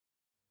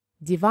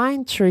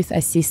Divine Truth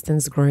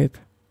Assistance Group.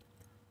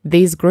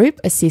 These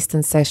group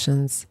assistance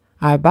sessions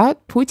are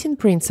about putting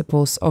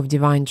principles of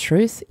divine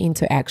truth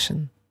into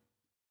action.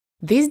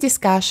 This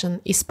discussion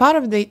is part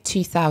of the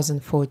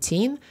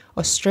 2014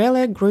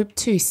 Australia Group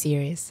 2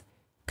 series,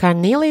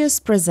 Cornelius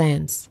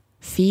Presents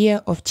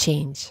Fear of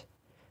Change,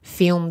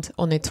 filmed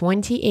on the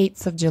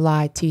 28th of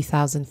July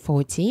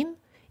 2014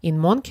 in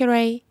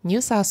Monkerai,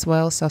 New South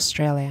Wales,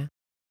 Australia.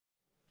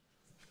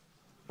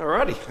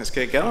 Alrighty, let's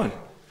get going.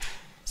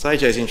 So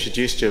AJ's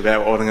introduced you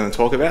about what I'm going to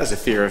talk about is the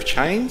fear of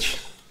change.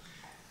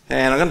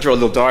 And I'm going to draw a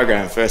little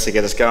diagram first to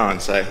get us going,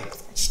 so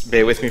just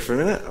bear with me for a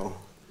minute. I'll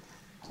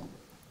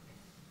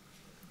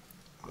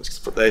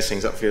just put those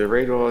things up for you to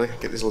read while I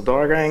get this little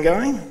diagram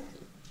going.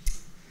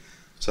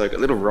 So I've got a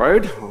little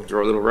road, I'll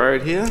draw a little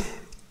road here.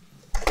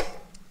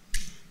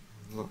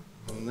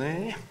 One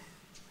there,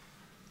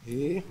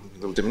 here, a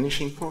little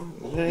diminishing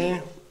point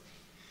there.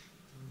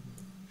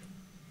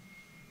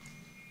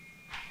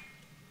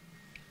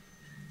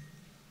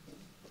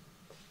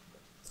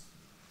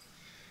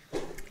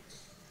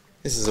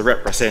 This is a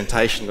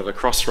representation of a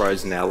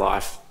crossroads in our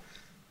life.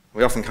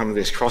 We often come to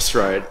this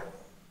crossroad.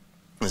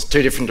 There's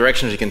two different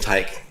directions you can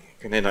take.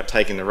 You can end up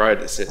taking the road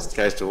that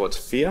goes towards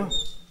fear,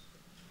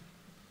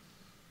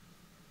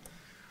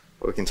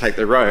 or we can take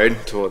the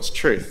road towards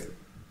truth.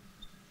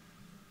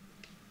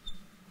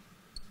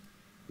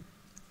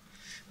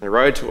 The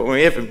road, when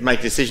we ever make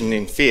a decision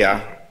in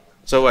fear,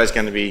 it's always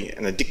going to be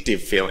an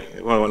addictive feeling.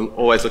 We're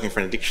always looking for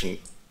an addiction.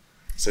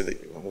 So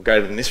that we'll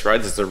go to this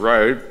road, there's a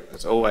road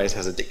that always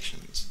has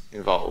addictions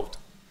involved.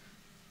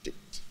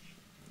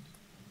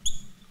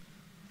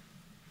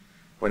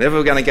 Whenever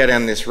we're going to go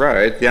down this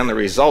road, the only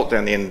result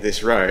down the end of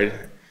this road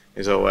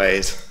is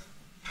always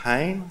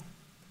pain,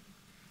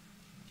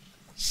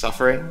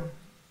 suffering,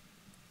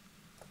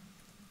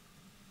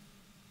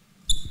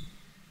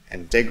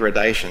 and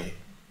degradation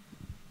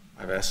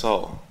of our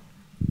soul.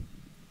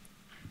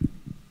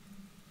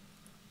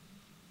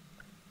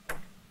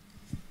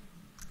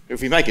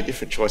 If we make a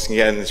different choice and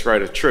go down this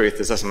road of truth,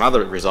 there's some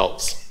other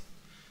results.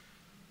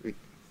 We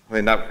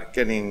end up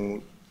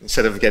getting,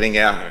 instead of getting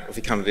out, if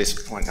we come to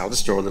this point, I'll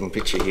just draw a little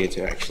picture here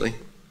too, actually.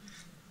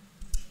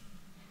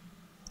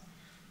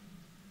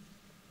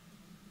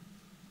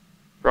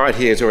 Right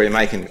here is where we're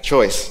making the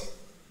choice.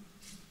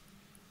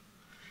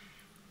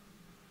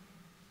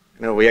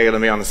 You know, we are going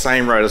to be on the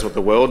same road as what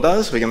the world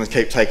does. We're going to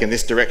keep taking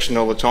this direction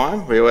all the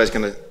time. We're always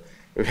going to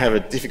we have a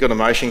difficult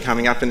emotion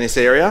coming up in this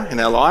area in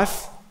our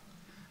life.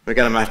 We're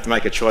going to have to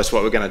make a choice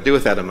what we're going to do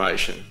with that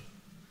emotion.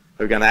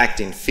 We're going to act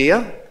in fear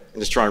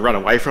and just try and run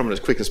away from it as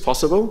quick as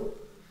possible.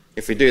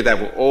 If we do that,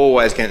 we're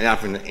always going to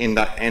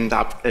end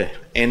up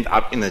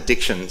in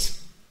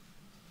addictions.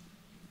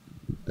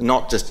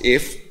 Not just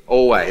if,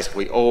 always.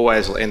 We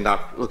always will end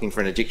up looking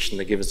for an addiction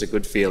to give us a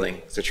good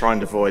feeling. So try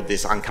and avoid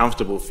this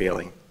uncomfortable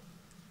feeling.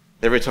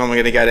 Every time we're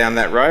going to go down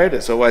that road,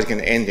 it's always going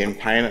to end in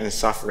pain and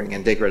suffering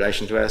and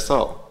degradation to our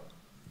soul.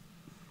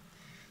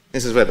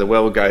 This is where the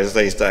world goes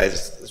these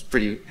days. It's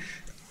pretty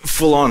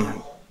full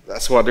on.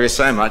 That's why there is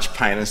so much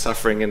pain and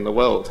suffering in the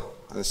world.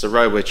 And it's the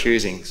road we're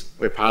choosing.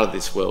 We're part of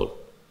this world.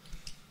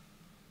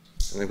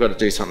 And we've got to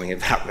do something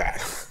about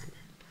that.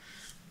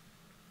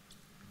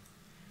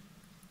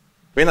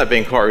 We end up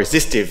being quite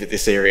resistive at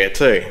this area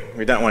too.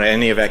 We don't want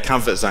any of our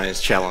comfort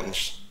zones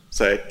challenged.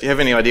 So do you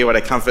have any idea what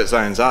our comfort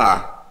zones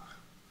are?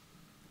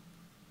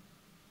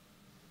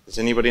 Does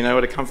anybody know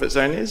what a comfort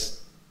zone is?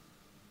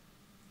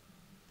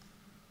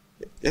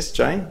 Yes,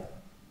 Jane?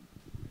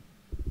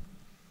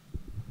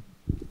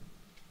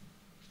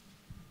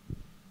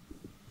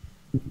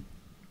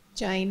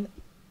 Jane,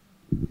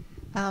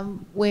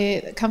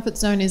 where the comfort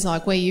zone is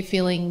like where you're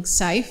feeling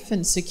safe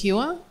and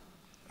secure.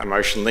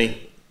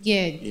 Emotionally?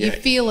 Yeah, you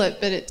feel it,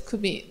 but it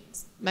could be,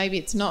 maybe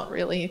it's not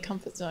really a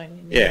comfort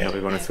zone. Yeah, we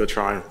want to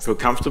try and feel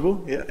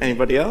comfortable. Yeah,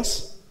 anybody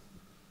else?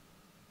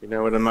 You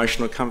know what an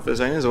emotional comfort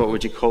zone is? Or what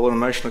would you call an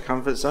emotional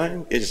comfort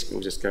zone?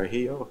 We'll just go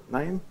here, your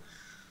name.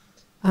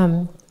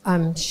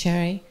 I'm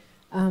Sherry.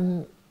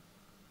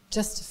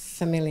 Just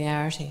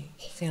familiarity,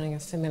 feeling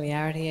of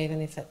familiarity,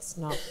 even if it's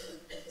not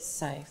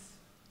safe.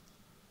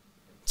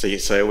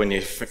 So when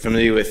you're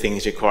familiar with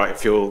things, you quite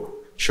feel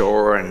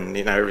sure, and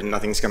you know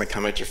nothing's going to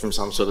come at you from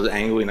some sort of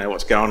angle. You know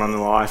what's going on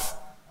in life.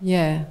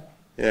 Yeah.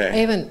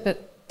 Yeah.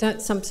 But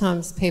don't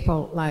sometimes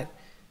people, like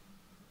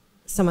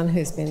someone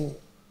who's been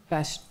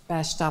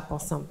bashed up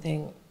or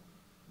something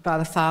by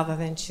the father,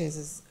 then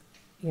chooses,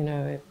 you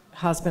know, a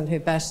husband who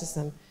bashes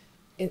them.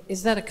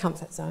 Is that a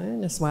comfort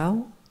zone as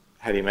well?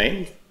 How do you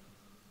mean?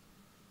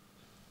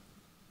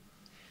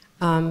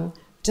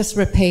 Just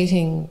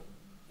repeating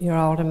your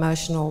old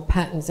emotional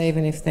patterns,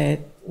 even if they're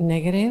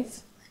negative.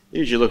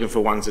 Usually looking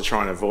for ones that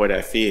try and avoid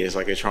our fears,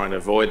 like you're trying to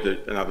avoid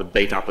another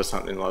beat up or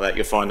something like that.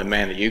 You'll find a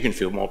man that you can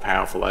feel more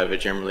powerful over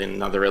generally in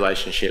another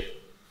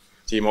relationship.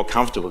 So you're more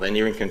comfortable, then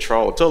you're in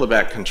control. It's all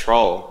about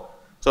control.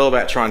 It's all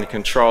about trying to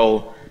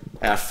control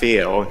our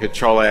fear or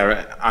control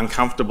our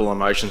uncomfortable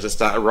emotions that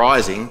start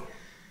arising.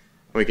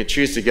 We could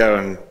choose to go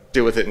and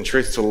deal with it in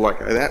truth, sort of like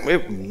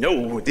that.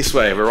 No, this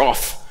way, we're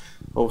off.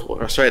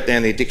 or straight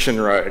down the addiction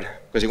road,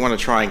 because you want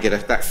to try and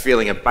get that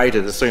feeling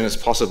abated as soon as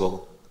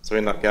possible. So we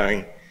end up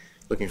going,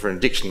 looking for an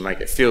addiction to make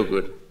it feel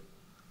good,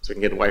 so we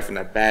can get away from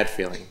that bad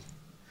feeling.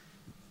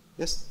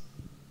 Yes?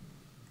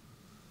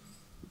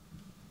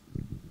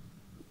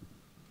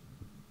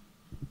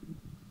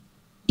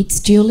 It's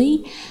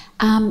Julie.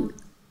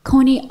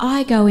 Corny,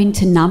 I go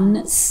into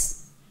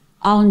numbness.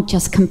 I'll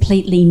just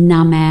completely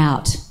numb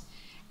out,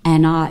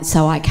 and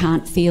so I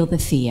can't feel the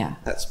fear.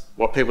 That's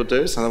what people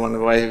do. It's another one of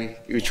the way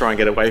we try and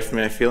get away from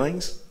our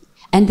feelings.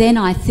 And then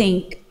I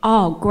think,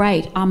 oh,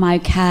 great, I'm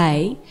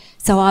okay.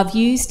 So I've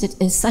used it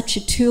as such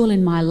a tool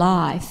in my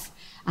life,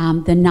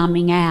 the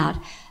numbing out,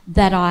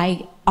 that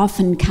I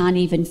often can't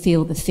even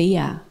feel the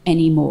fear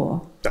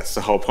anymore. That's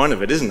the whole point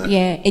of it, isn't it?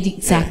 Yeah,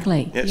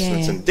 exactly. Yeah. Yes, yeah.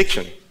 it's an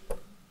addiction.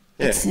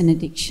 Yeah. It's an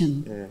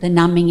addiction. Yeah. The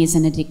numbing is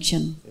an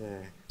addiction. Yeah.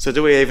 So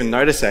do we even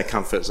notice our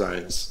comfort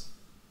zones?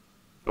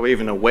 Are we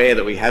even aware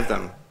that we have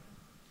them?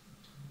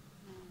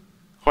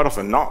 Quite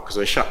often not, because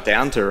we're shut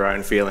down to our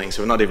own feelings.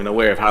 We're not even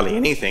aware of hardly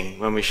anything.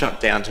 When we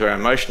shut down to our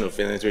emotional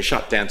feelings, we're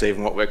shut down to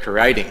even what we're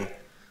creating.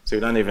 So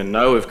we don't even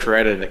know we've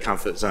created a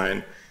comfort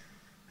zone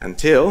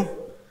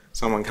until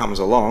someone comes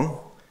along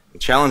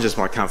and challenges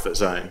my comfort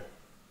zone.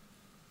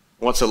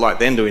 What's it like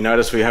then? Do we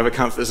notice we have a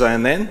comfort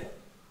zone then?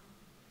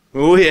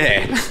 Oh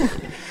yeah.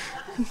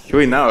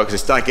 We know it because we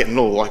start getting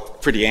all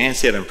like pretty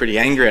antsy at them, pretty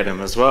angry at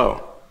them as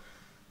well.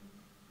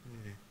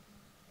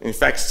 In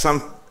fact,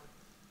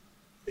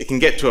 it can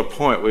get to a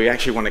point where we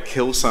actually want to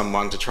kill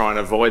someone to try and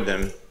avoid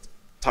them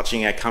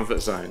touching our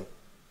comfort zone.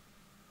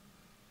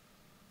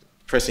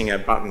 Pressing our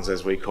buttons,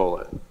 as we call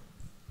it.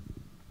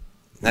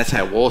 That's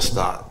how wars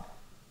start.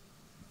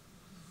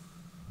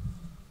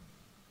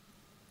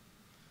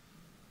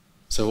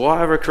 So why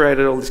have I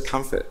created all this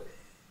comfort?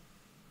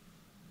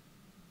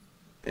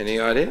 Any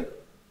idea?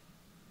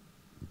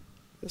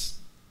 Yes?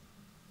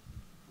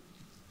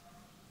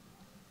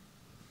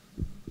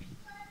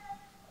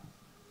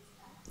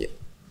 Yeah.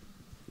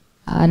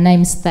 Our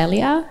name's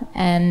Thalia,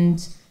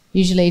 and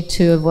usually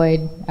to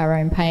avoid our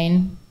own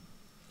pain.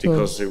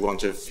 Because we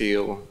want to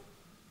feel...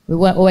 We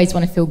always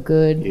want to feel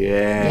good.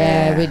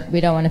 Yeah. Yeah,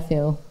 we don't want to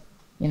feel,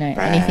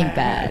 anything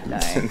bad. No.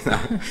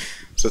 No.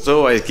 So it's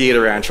always geared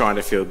around trying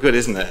to feel good,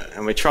 isn't it?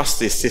 And we trust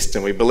this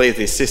system. We believe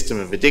this system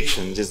of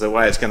addictions is the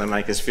way it's going to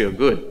make us feel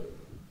good.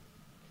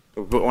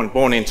 We're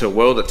born into a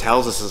world that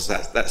tells us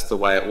that that's the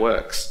way it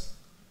works.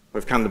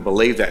 We've come to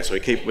believe that, so we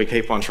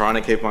keep on trying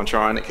it, keep on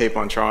trying it, keep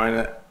on trying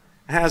it.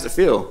 How does it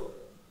feel?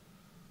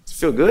 Does it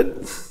feel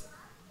good?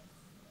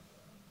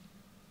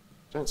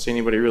 Don't see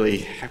anybody really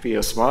happy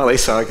or smiley,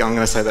 so I'm going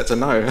to say that's a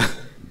no.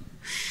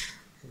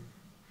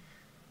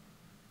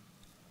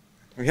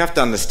 We have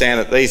to understand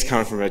that these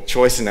come from a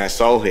choice in our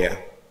soul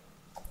here.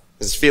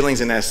 There's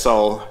feelings in our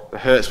soul, the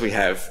hurts we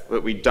have,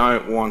 that we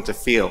don't want to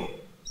feel.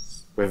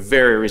 We're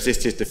very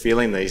resistant to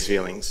feeling these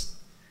feelings.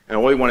 And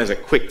all we want is a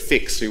quick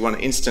fix. We want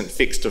an instant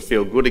fix to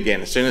feel good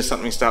again. As soon as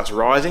something starts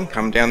rising,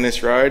 come down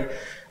this road,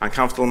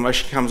 uncomfortable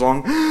emotion comes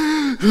along,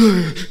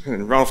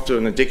 and run off to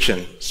an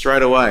addiction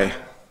straight away.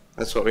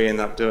 That's what we end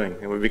up doing.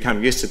 And we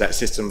become used to that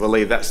system,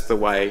 believe that's the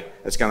way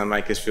it's going to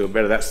make us feel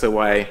better. That's the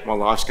way my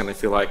life's going to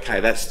feel okay.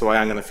 That's the way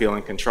I'm going to feel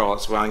in control.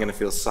 That's the way I'm going to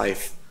feel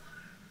safe.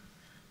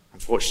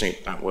 Unfortunately,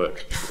 it don't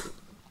work.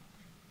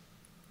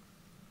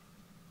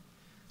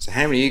 So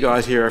how many of you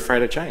guys here are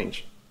afraid of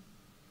change?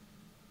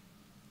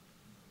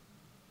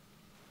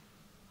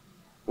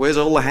 Where's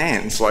all the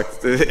hands?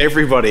 Like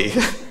everybody.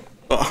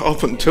 I'll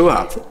put two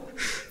up.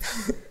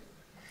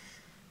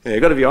 Yeah,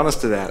 you've got to be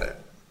honest about it.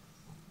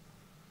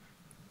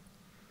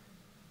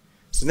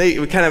 So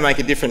we kind of make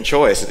a different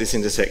choice at this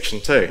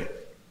intersection too.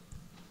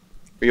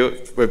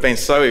 We've been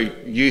so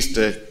used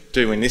to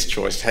doing this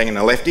choice, hanging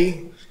a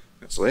lefty,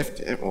 that's left,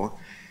 yeah,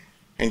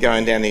 and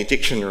going down the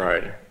addiction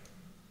road.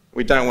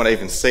 We don't want to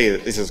even see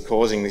that this is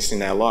causing this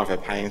in our life, our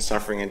pain,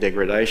 suffering and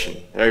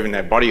degradation. Or even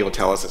our body will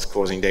tell us it's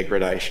causing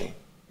degradation.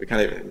 We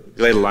can't even,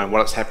 let alone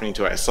what's happening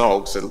to our soul,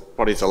 because the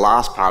body's the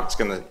last part that's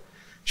going to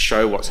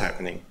show what's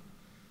happening.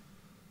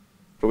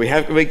 But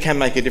we can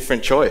make a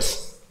different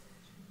choice.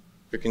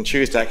 We can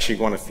choose to actually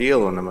want to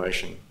feel an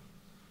emotion.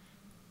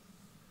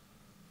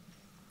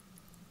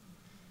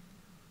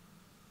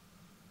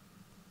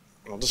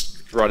 I'll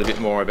just write a bit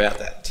more about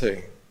that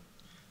too.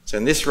 So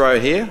in this row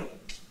here,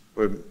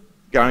 we're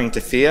going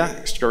to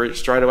fear,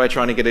 straight away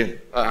trying to get an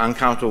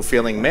uncomfortable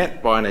feeling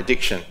met by an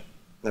addiction.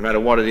 No matter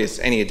what it is,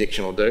 any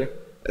addiction will do,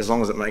 as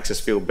long as it makes us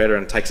feel better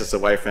and takes us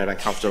away from that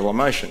uncomfortable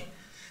emotion.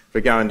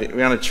 We're going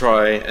to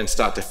try and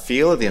start to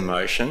feel the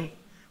emotion,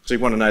 because we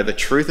want to know the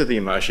truth of the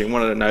emotion. We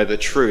want to know the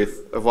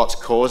truth of what's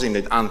causing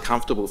the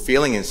uncomfortable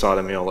feeling inside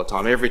of me all the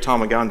time. Every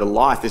time I go into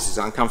life, this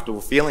uncomfortable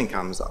feeling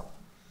comes up.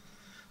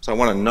 So I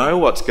want to know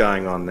what's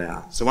going on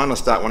now. So when I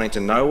start wanting to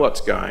know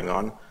what's going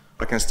on,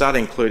 I can start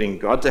including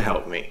God to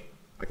help me.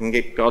 I can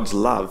get God's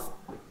love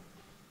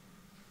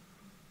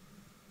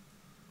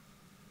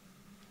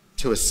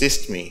to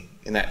assist me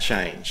in that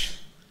change.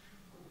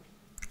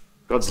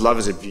 God's love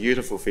is a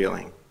beautiful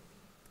feeling.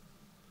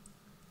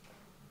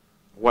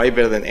 Way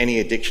better than any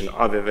addiction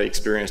I've ever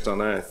experienced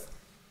on earth.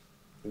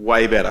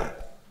 Way better.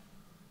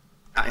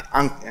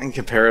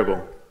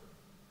 Incomparable.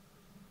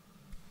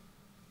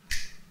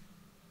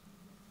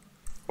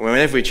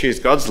 Whenever we choose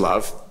God's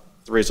love,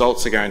 the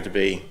results are going to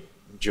be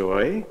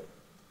joy,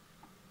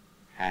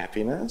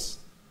 happiness,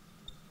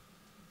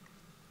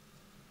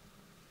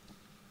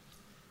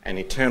 and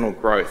eternal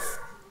growth.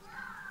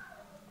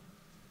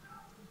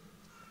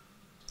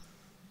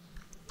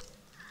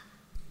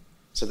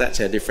 So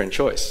that's our different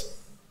choice.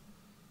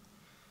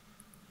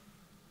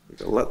 We've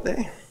got a lot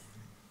there.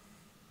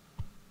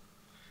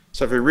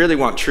 So if we really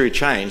want true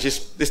change,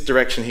 this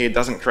direction here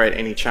doesn't create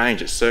any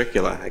change. It's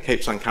circular. It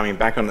keeps on coming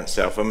back on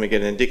itself. When we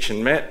get an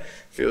addiction met,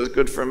 feels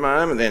good for a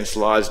moment, then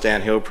slides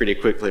downhill pretty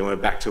quickly when we're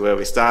back to where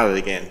we started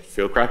again.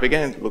 Feel crap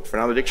again, look for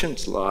another addiction,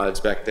 slides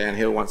back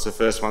downhill once the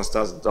first one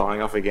starts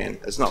dying off again.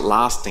 It's not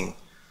lasting.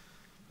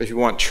 But if you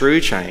want true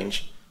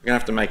change, we're going to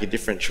have to make a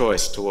different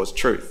choice towards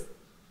truth.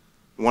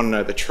 We want to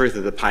know the truth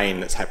of the pain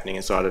that's happening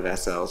inside of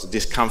ourselves, the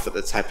discomfort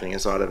that's happening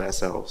inside of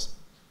ourselves.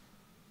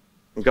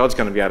 And God's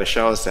going to be able to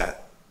show us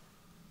that.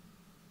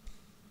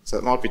 So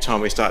it might be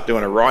time we start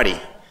doing a righty.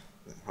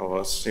 Oh,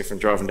 I'll see if I'm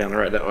driving down the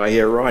road that way.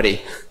 Yeah,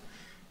 righty.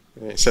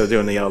 Instead of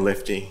doing the old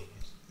lefty.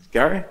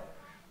 Gary?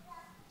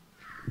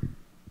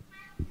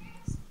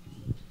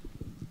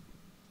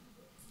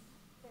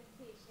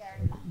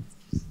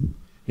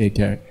 Yeah,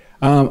 Gary.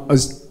 I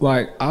was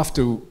like,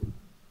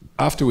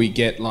 after we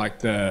get like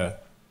the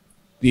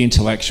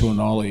intellectual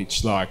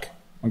knowledge, like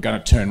I'm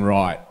going to turn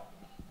right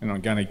and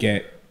I'm going to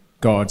get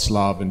God's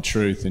love and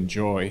truth and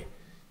joy.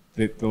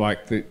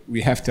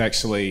 We have to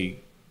actually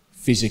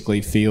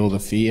physically feel the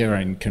fear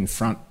and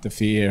confront the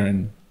fear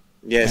and.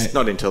 Yeah, it's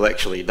not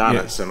intellectually done,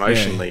 it's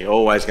emotionally,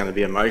 always going to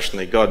be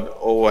emotionally. God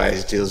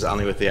always deals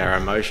only with our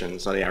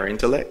emotions, not our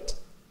intellect.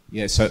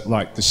 Yeah, so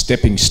like the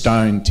stepping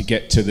stone to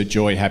get to the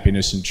joy,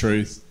 happiness and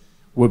truth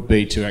would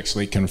be to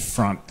actually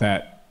confront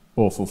that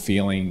awful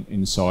feeling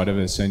inside of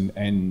us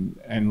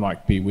and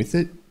like be with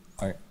it.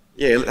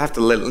 Yeah, have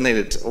to need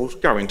it. We'll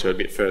go into it a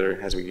bit further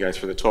as we go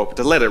through the talk, but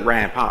to let it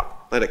ramp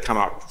up, let it come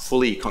up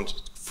fully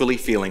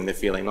feeling the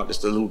feeling, not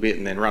just a little bit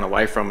and then run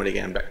away from it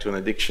again, back to an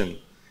addiction.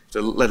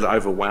 To let it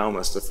overwhelm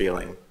us, the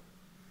feeling.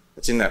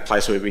 It's in that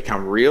place where we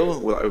become real,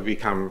 where we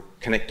become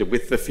connected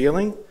with the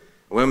feeling.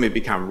 When we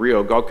become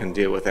real, God can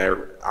deal with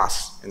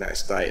us in that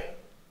state.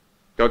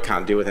 God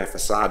can't deal with our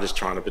facade, just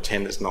trying to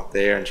pretend it's not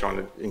there and trying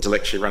to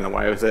intellectually run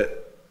away with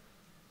it.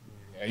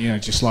 Yeah,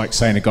 just like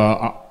saying to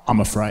God, I'm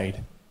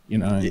afraid.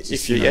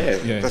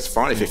 That's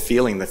fine if you're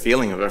feeling the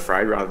feeling of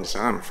afraid rather than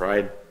saying I'm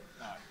afraid.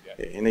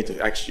 You need to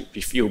actually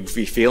be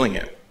feeling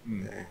it.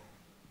 Yeah.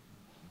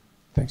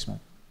 Thanks, mate.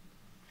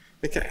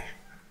 Okay.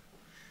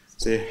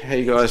 So how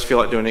you guys feel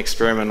like doing an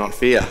experiment on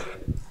fear?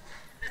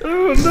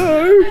 Oh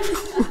no!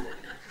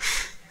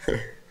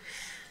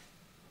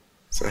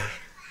 So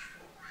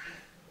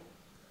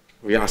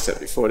we asked that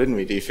before, didn't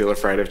we? Do you feel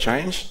afraid of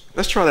change?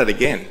 Let's try that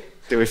again.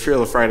 Do we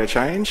feel afraid of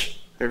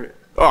change?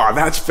 Oh,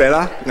 that's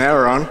better. Now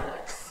we're on.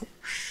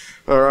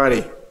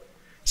 Alrighty.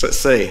 So let's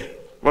see.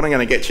 What I'm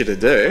going to get you to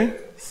do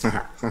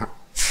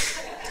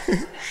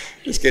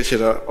just get you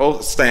to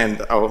all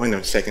stand, in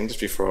a second, just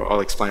before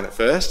I'll explain it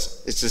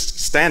first. It's just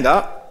stand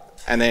up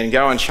and then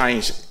go and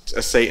change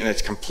a seat in a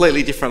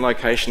completely different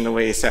location than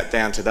where you sat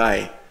down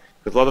today.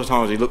 Because a lot of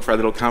times we look for our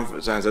little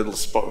comfort zones, a little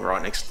spot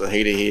right next to the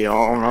heater here.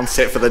 Oh, I'm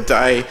set for the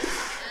day.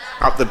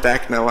 Up the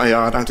back, no way,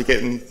 I don't have to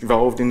get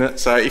involved in it.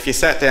 So if you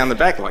sat down the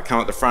back, like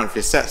come at the front. If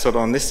you sat sort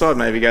of on this side,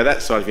 maybe go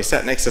that side. If you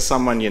sat next to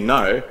someone you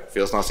know,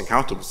 feels nice and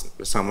comfortable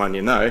with someone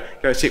you know,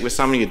 go sit with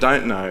someone you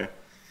don't know.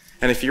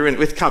 And if you're in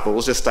with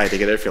couples, just stay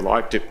together if you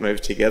like, move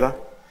together.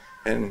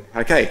 And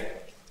okay,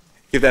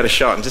 give that a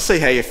shot and just see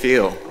how you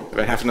feel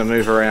about having to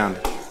move around.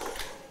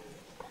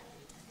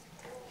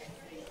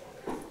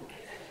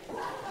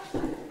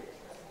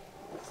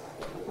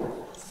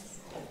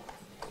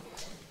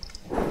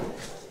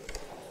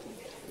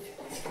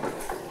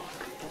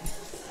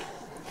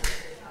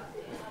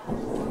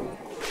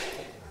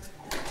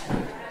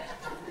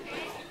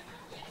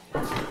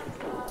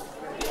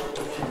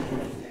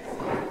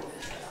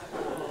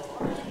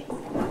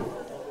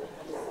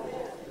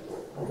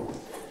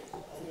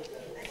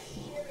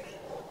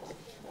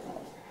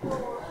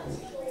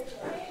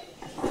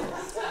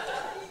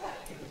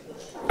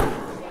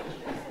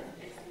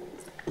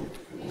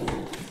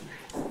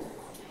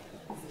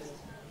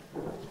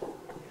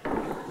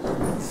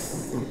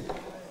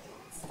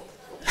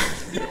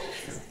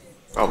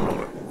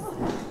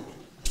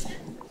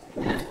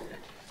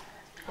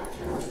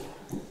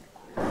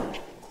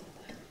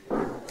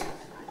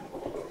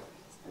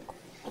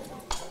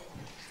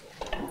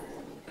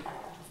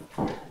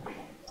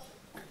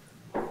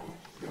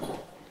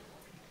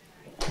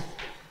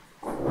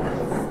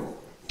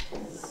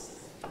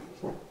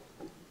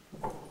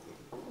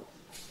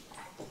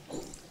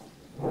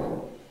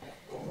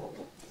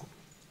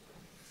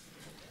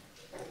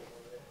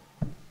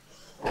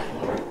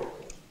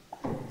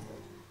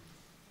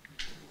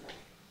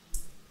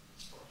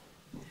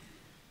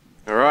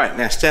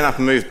 Now stand up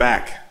and move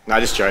back. No,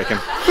 just joking.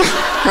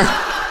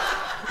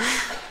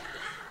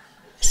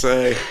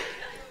 So,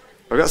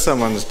 I've got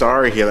someone's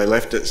diary here. They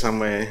left it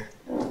somewhere.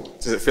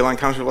 Does it feel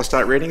uncomfortable if I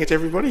start reading it to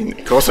everybody?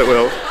 Of course it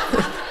will.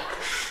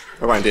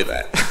 I won't do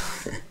that.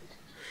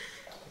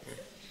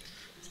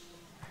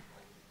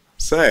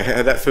 So,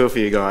 how'd that feel for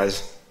you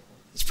guys?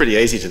 It's pretty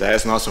easy today.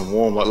 It's nice and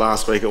warm. Like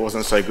last week, it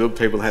wasn't so good.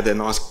 People had their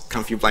nice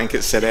comfy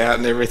blankets set out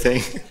and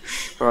everything.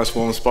 Nice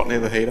warm spot near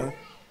the heater.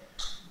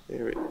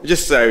 Yeah,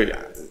 just so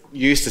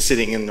used to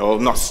sitting in, or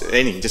not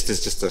any, just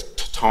as just a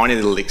tiny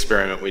little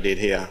experiment we did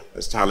here.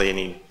 There's hardly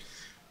any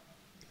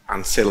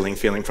unsettling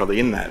feeling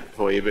probably in that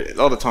for you, but a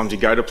lot of times you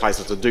go to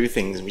places to do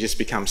things and we just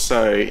become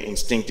so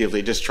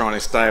instinctively just trying to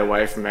stay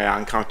away from our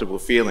uncomfortable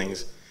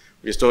feelings.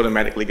 We just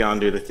automatically go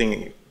and do the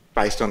thing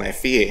based on our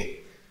fear.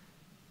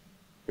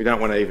 We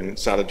don't want to even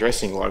start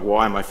addressing, like,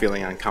 why am I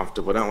feeling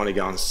uncomfortable? I don't want to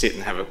go and sit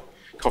and have a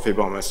coffee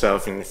by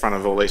myself in front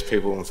of all these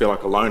people and feel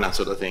like a loner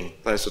sort of thing.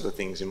 Those sort of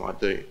things you might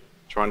do.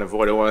 Try and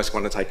avoid it. I just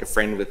want to take a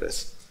friend with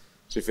us.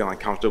 So we feel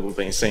uncomfortable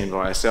being seen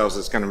by ourselves.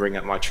 It's going to bring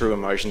up my true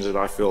emotions that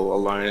I feel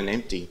alone and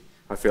empty.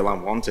 I feel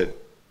unwanted.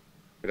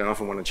 We don't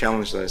often want to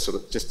challenge those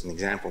sort of, just an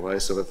example,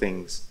 those sort of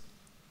things.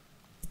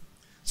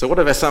 So what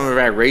are some of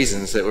our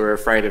reasons that we're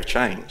afraid of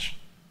change?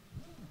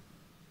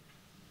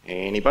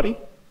 Anybody?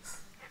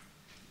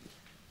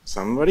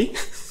 Somebody?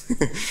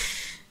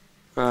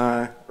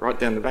 Right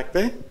down the back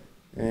there,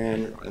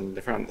 and in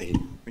the front there.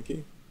 Thank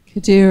you.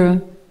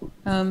 Kadira,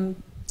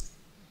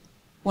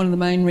 one of the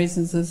main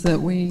reasons is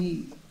that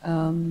we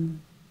are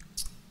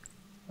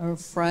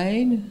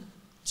afraid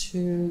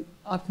to...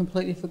 I've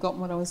completely forgotten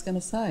what I was going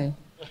to say.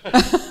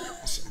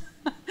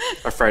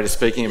 Afraid of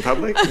speaking in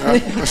public? No?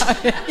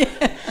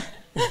 Yeah.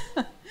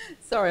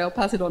 Sorry, I'll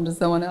pass it on to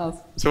someone else.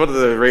 So what are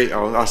the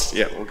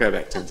we'll go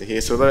back to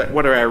here. So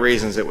what are our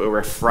reasons that we're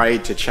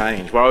afraid to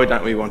change? Why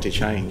don't we want to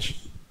change?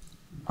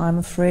 I'm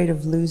afraid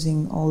of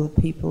losing all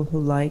the people who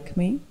like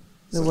me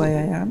the way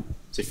I am.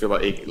 So you feel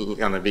like you're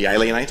going to be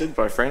alienated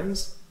by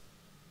friends?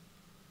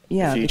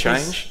 Yeah, if you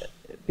change?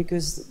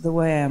 Because the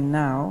way I am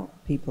now,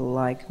 people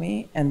like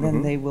me, and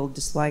then they will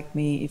dislike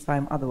me if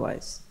I'm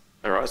otherwise.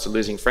 All right, so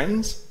losing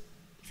friends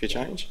if you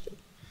change?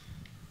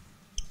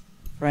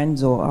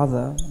 Friends or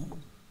other.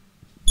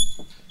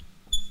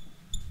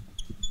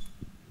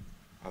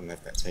 I don't know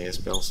if that's how you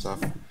spell stuff.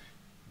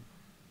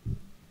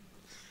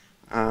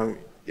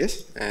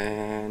 Yes,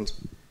 and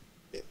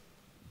yeah.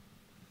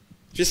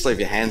 Just leave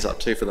your hands up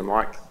too for the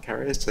mic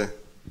carriers to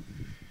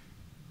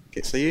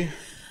get to you.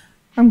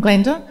 I'm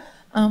Glenda.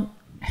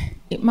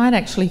 It might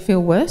actually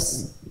feel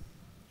worse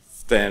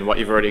than what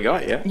you've already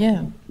got, yeah?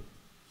 Yeah.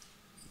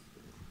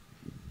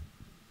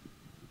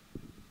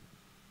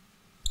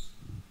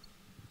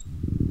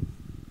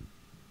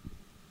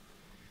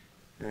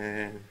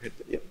 And,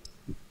 yep.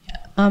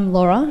 I'm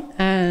Laura,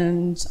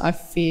 and I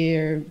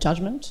fear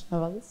judgment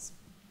of others.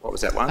 What was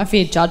that one? I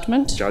fear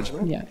judgment.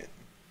 Judgment? Yeah.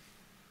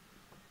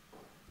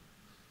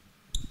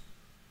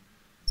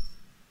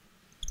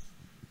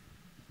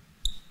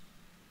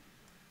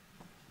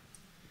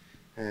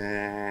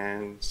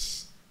 And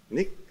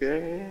Nick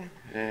there,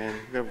 and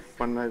we have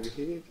one over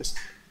here. Just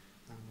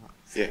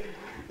yeah.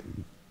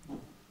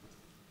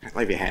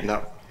 Leave your hand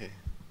up. Yeah.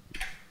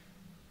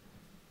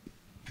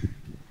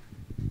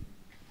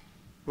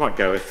 Might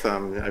go with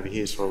over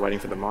here, so we're waiting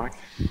for the mic.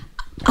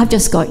 I've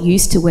just got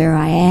used to where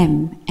I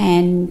am,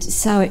 and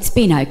so it's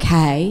been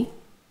okay.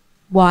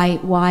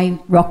 Why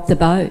rock the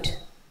boat?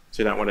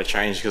 So you don't want to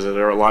change because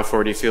life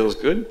already feels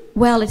good?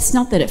 Well, it's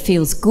not that it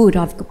feels good.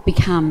 I've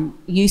become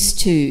used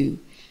to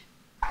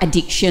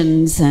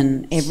addictions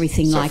and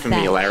everything like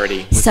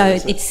familiarity. That. So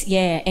it's,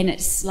 yeah, and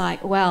it's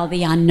like, well,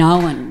 the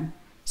unknown.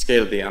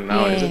 Scared of the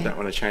unknown, is it? Don't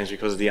want to change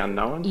because of the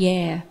unknown?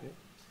 Yeah.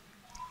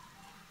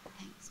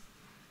 Thanks.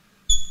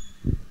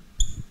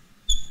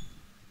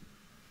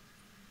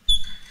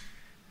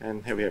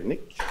 And here we have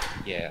Nick.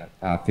 Yeah,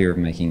 fear of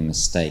making a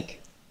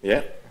mistake.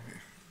 Yeah.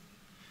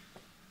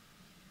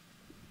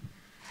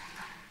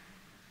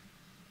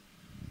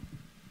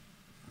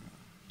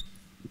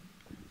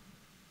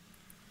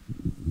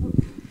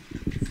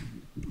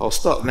 I'll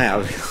stop now.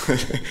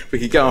 We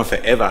could go on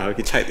forever. We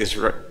could take this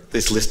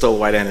list all the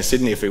way down to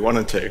Sydney if we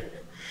wanted to.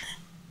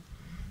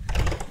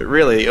 But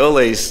really, all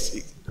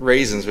these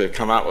reasons we've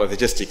come up with are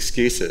just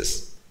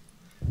excuses.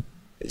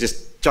 They're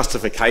just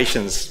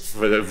justifications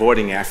for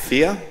avoiding our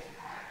fear.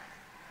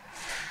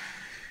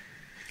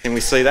 Can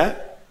we see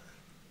that?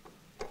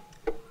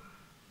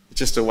 It's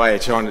just a way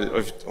of trying to,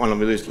 if I want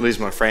to lose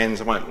my friends.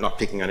 I'm not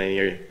picking on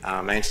any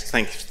answers.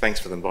 Thanks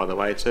for them, by the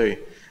way, too.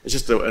 It's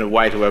just a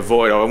way to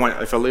avoid,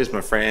 if I lose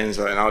my friends,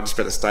 and I'll just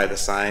better stay the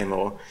same,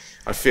 or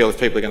I feel if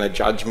people are going to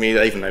judge me,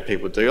 even though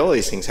people do, all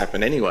these things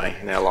happen anyway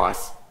in our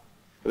life.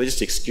 But they're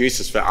just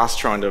excuses for us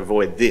trying to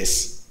avoid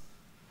this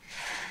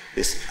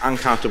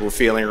uncomfortable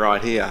feeling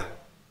right here.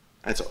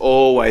 It's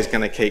always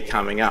going to keep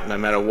coming up no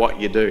matter what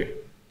you do.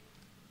 It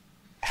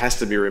has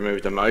to be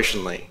removed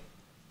emotionally.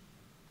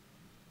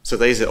 So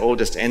these all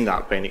just end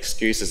up being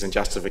excuses and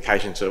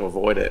justification to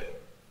avoid it.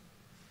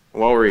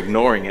 While we're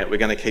ignoring it, we're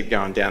going to keep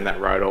going down that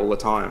road all the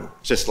time.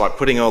 It's just like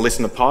putting all this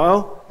in a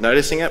pile,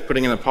 noticing it,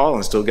 putting it in a pile,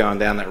 and still going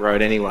down that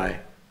road anyway.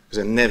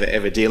 because we're never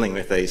ever dealing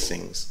with these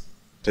things.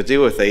 To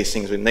deal with these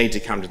things, we need to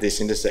come to this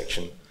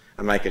intersection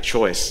and make a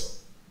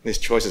choice. This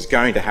choice is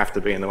going to have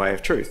to be in the way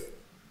of truth.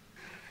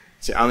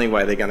 It's the only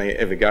way they're going to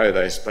ever go,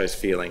 those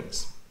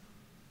feelings.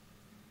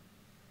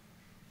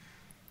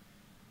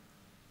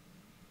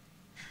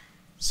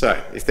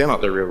 So, if they're not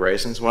the real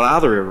reasons, what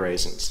are the real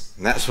reasons?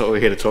 And that's what we're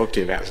here to talk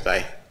to you about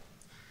today.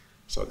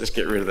 So I'll just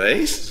get rid of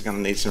these. It's going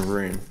to need some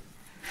room.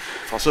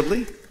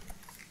 Possibly.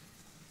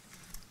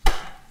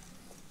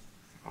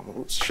 Oh,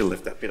 oops, should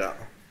lift that bit up.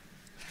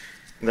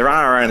 And there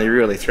are only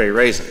really 3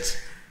 reasons.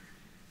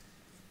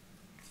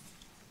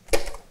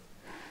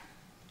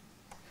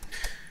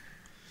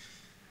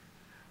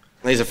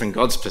 These are from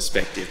God's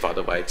perspective, by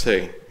the way,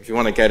 too. If you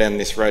want to go down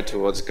this road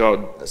towards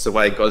God, that's the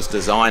way God's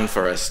designed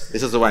for us.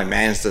 This is the way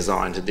man's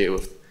designed to deal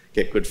with,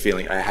 get good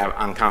feeling, or have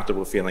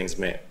uncomfortable feelings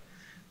met.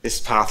 This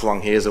path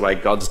along here is the way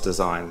God's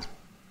designed.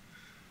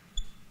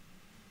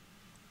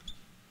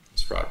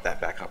 Let's write that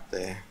back up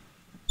there.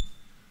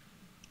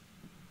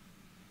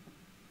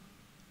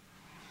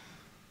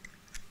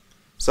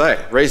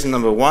 So, reason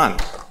number 1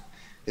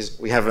 is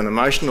we have an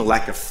emotional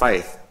lack of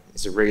faith.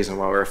 It's a reason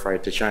why we're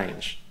afraid to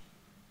change.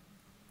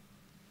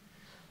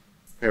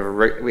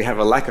 We have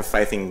a lack of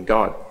faith in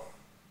God.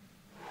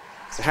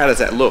 So how does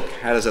that look?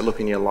 How does it look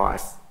in your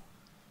life?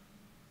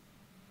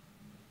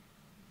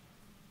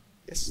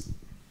 Yes.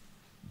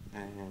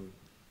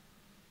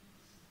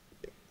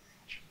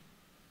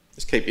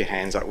 Just keep your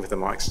hands up with the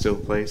mic still,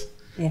 please.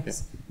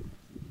 Yes.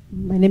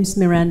 My name's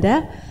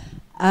Miranda.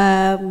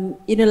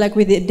 Like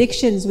with the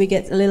addictions, we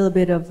get a little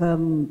bit of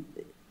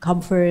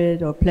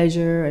comfort or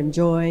pleasure and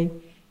joy.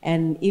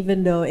 And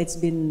even though it's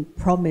been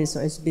promised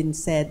or it's been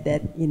said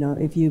that,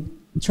 if you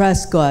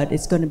trust God,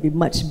 it's going to be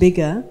much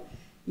bigger.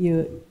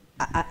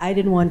 I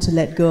didn't want to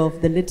let go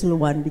of the little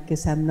one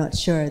because I'm not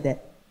sure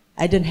that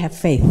I don't have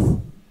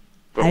faith.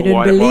 But I don't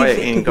why believe it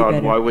in could God? be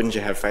better. Why wouldn't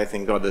you have faith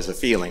in God? There's a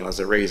feeling, there's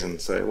a reason.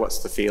 So what's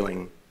the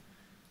feeling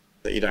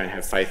that you don't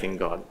have faith in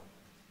God?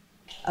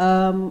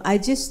 I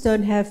just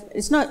don't have.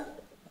 It's not.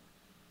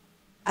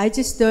 I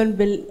just don't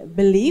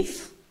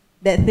believe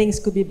that things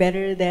could be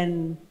better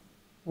than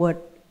what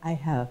I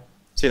have.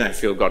 So you don't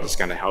feel God is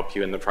going to help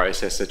you in the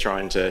process of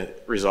trying to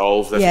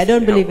resolve the... Yeah, I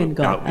don't believe in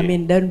God. I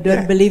mean, don't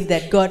believe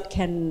that God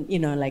can,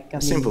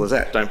 Simple as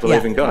that. Don't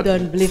believe in God.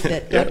 Don't believe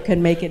that God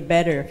can make it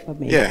better for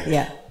me.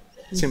 Yeah.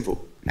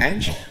 Simple.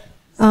 Ange?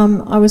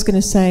 I was going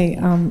to say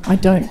I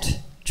don't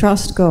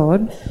trust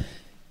God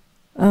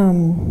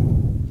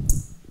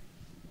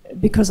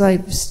because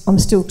I'm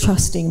still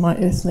trusting my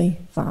earthly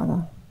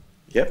father.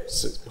 Yep,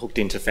 so hooked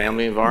into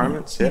family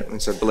environments, yep,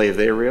 and so believe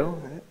they're real.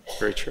 Yeah,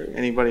 very true.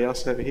 Anybody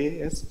else over here?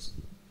 Yes?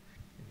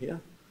 Here?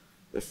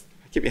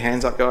 Keep your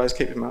hands up, guys.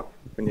 Keep them up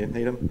when you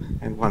need them.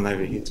 And one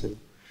over here too.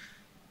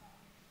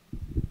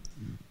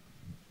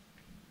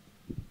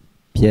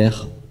 Pierre,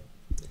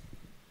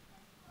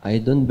 I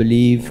don't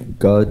believe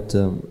God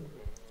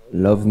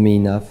loved me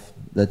enough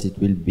that it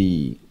will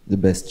be the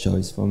best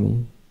choice for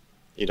me.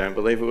 You don't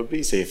believe it would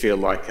be? So you feel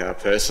like a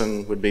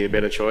person would be a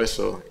better choice?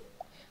 Or?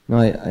 No,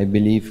 I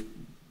believe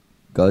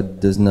God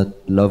does not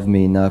love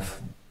me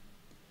enough.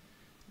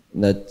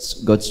 That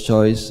God's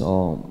choice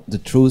or the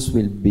truth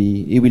will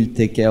be, He will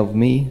take care of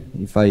me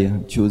if I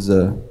choose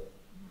the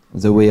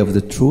way of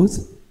the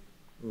truth.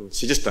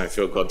 So you just don't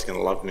feel God's going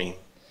to love me,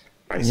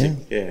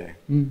 basically. Yeah.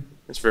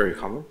 It's very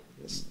common.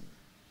 Yes.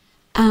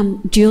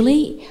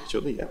 Julie?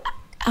 Julie, yeah.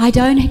 I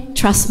don't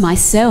trust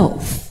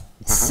myself,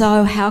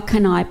 so how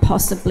can I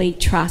possibly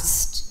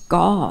trust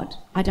God?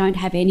 I don't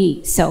have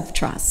any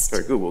self-trust.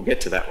 Very good. We'll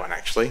get to that one,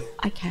 actually.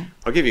 Okay.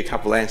 I'll give you a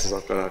couple of answers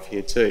I've got up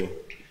here too.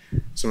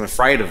 So I'm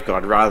afraid of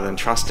God rather than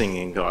trusting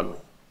in God,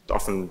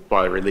 often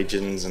by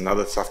religions and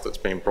other stuff that's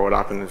been brought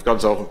up. And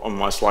God's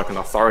almost like an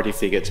authority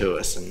figure to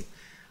us. And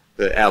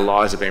our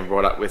lives have been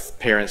brought up with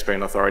parents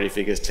being authority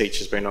figures,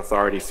 teachers being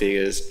authority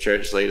figures,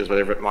 church leaders,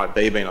 whatever it might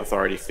be, being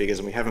authority figures.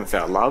 And we haven't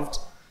felt loved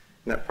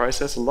in that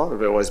process. A lot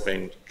of it always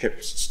been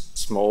kept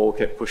small,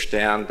 kept pushed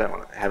down, don't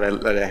want to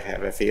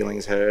have our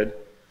feelings heard.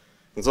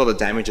 There's a lot of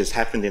damage that's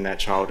happened in our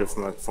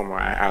childhood from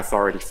our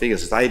authority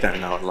figures. They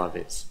don't know what love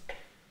is.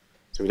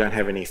 So we don't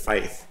have any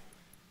faith.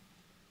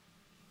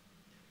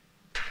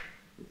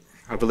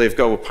 I believe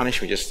God will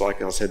punish me, just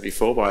like I said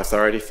before, by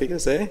authority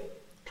figures there.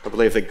 I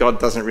believe that God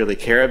doesn't really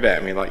care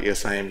about me, like you were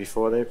saying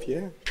before there,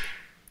 Pierre.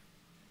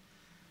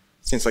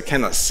 Since I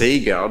cannot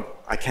see God,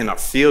 I cannot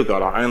feel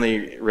God. I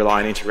only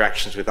rely on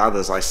interactions with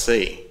others I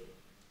see.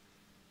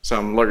 So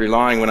I'm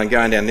relying, when I'm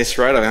going down this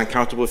road, an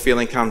uncomfortable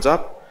feeling comes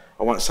up,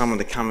 I want someone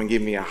to come and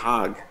give me a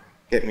hug,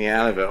 get me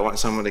out of it. I want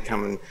someone to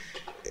come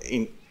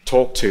and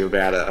talk to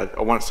about it.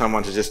 I want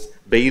someone to just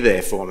be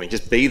there for me,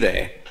 just be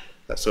there,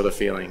 that sort of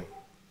feeling.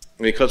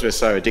 And because we're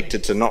so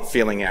addicted to not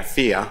feeling our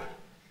fear,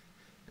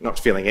 not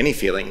feeling any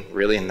feeling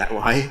really in that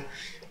way,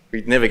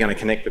 we're never going to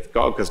connect with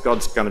God, because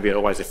God's going to be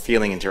always a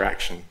feeling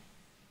interaction.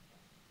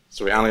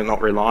 So we're only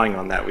not relying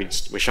on that. We're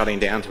shutting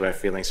down to our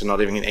feelings, so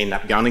not even end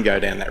up going to go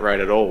down that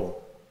road at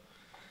all.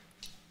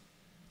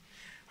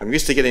 I'm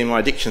used to getting my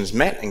addictions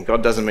met, and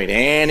God doesn't meet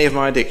any of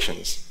my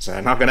addictions. So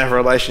I'm not going to have a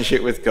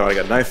relationship with God. I've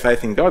got no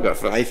faith in God, I've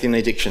got faith in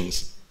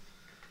addictions.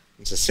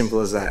 It's as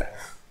simple as that.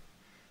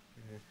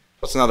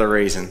 What's another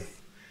reason?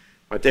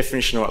 My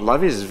definition of what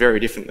love is very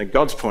different than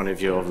God's point of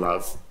view of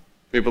love.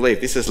 We believe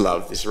this is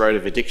love. This road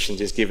of addictions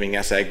is giving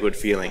us our good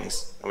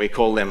feelings, and we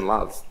call them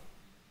love.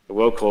 The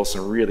world calls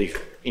some really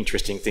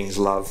interesting things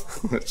love.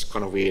 It's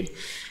kind of weird.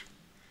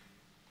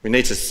 We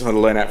need to sort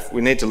of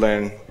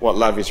learn what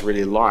love is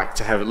really like,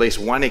 to have at least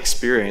one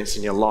experience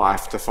in your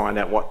life to find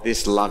out what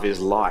this love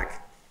is like.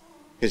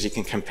 Because you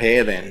can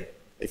compare then.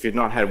 If you've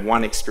not had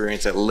one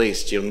experience at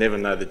least, you'll never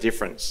know the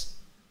difference.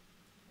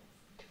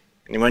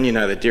 And when you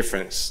know the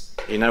difference,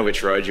 you know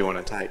which road you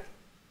want to take.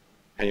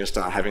 And you'll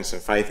start having some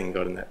faith in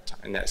God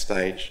in that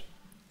stage.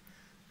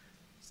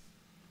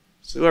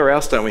 So where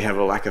else don't we have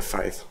a lack of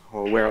faith?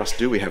 Or where else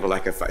do we have a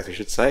lack of faith, I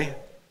should say?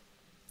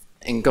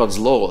 In God's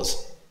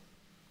laws.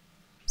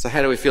 So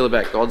how do we feel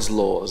about God's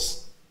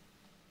laws?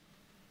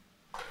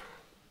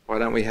 Why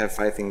don't we have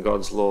faith in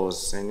God's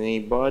laws?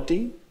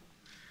 Anybody?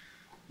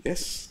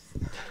 Yes?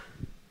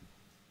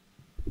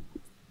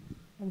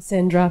 I'm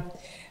Sandra.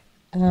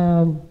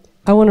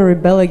 I want to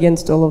rebel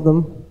against all of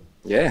them.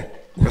 Yeah,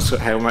 that's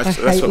what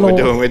we're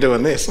doing. We're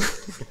doing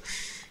this.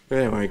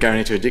 Yeah, when we're going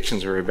into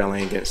addictions, we're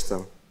rebelling against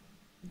them.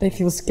 They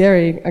feel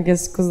scary, I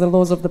guess, because the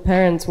laws of the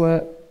parents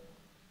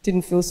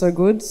didn't feel so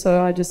good,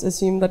 so I just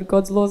assumed that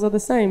God's laws are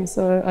the same,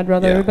 so I'd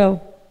rather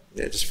rebel.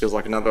 Yeah, it just feels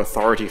like another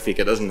authority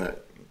figure, doesn't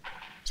it?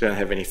 So we don't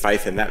have any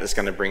faith in that that's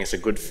going to bring us a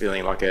good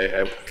feeling, like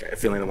a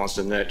feeling that wants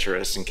to nurture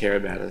us and care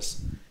about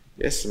us.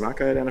 Yes,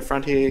 Marco, down the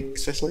front here,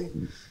 Cecily?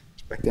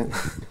 Just back down.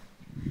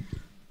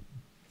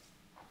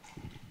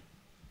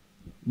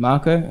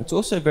 Marco, it's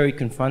also very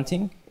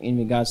confronting in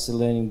regards to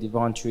learning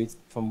divine truth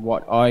from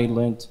what I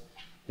learnt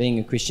being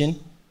a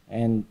Christian,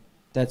 and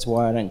that's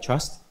why I don't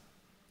trust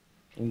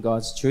in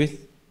God's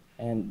truth,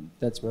 and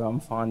that's where I'm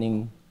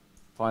finding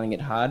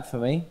it hard for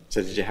me.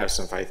 So did you have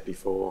some faith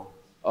before?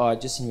 Oh,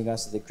 just in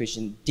regards to the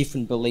Christian,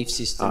 different belief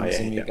systems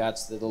in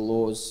regards to the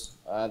laws,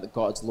 the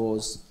God's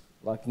laws.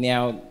 Like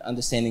now,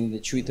 understanding the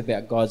truth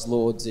about God's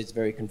laws, it's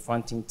very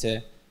confronting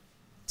to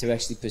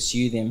actually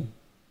pursue them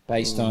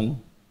based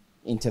on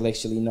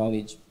intellectually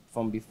knowledge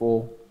from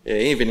before. Yeah,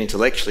 even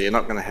intellectually, you're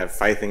not going to have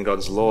faith in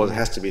God's laws. It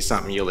has to be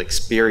something you'll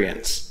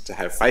experience to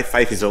have faith.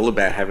 Faith is all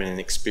about having an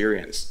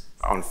experience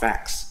on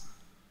facts.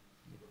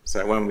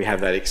 So when we have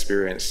that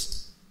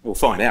experience, we'll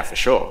find out for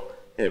sure.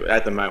 Yeah, but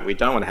at the moment, we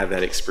don't want to have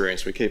that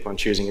experience. We keep on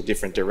choosing a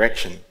different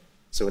direction.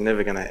 So we're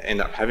never going to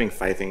end up having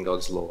faith in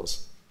God's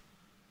laws.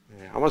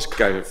 Yeah, I must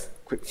go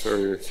quick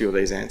through a few of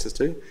these answers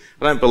too.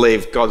 I don't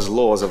believe God's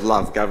laws of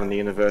love govern the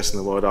universe and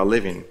the world I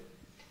live in.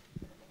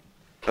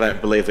 I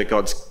don't believe that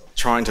God's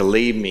trying to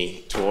lead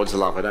me towards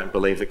love. I don't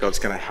believe that God's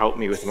going to help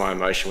me with my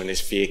emotion when this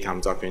fear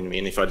comes up in me.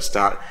 And if I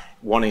start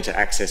wanting to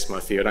access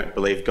my fear, I don't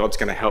believe God's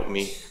going to help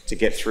me to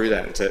get through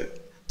that and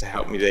to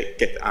help me to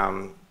get...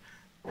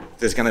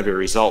 there's going to be a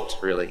result,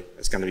 really.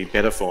 It's going to be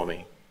better for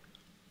me.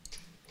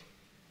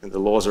 And the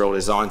laws are all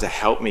designed to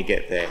help me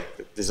get there.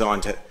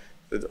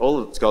 All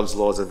of God's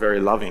laws are very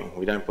loving.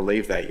 We don't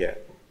believe that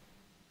yet.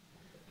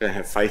 We don't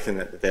have faith in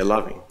it, that they're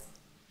loving.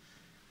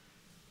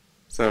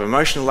 So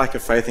emotional lack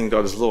of faith in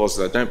God's laws,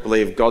 I don't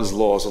believe God's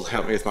laws will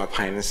help me with my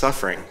pain and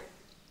suffering.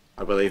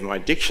 I believe my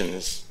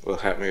addictions will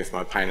help me with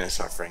my pain and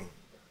suffering.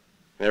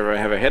 Whenever I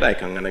have a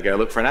headache, I'm going to go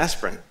look for an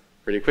aspirin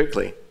pretty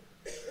quickly.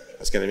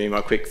 That's going to be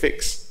my quick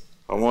fix.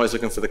 I'm always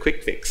looking for the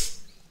quick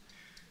fix.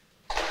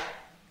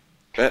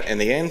 But in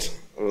the end,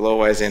 we'll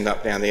always end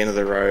up down the end of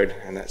the road,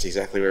 and that's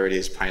exactly where it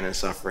is, pain and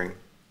suffering.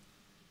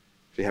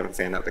 If we haven't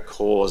found out the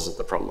cause of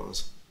the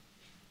problems.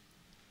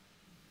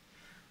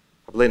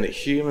 I believe that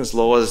humans'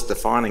 laws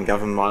define and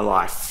govern my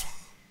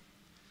life.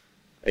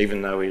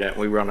 Even though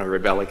we want to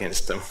rebel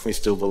against them, we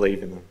still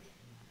believe in them.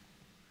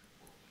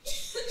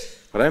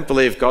 I don't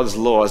believe God's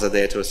laws are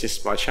there to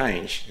assist my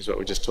change, is what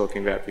we were just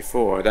talking about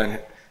before. I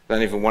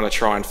don't even want to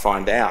try and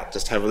find out,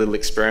 just have a little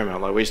experiment.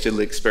 Like we just did a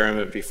little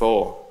experiment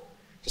before,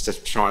 just to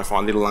try and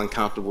find a little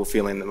uncomfortable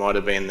feeling that might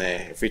have been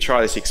there. If we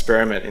try this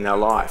experiment in our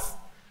life,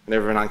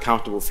 whenever an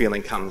uncomfortable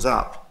feeling comes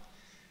up,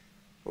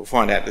 we'll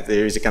find out that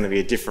there is going to be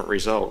a different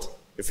result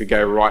if we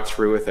go right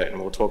through with it, and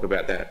we'll talk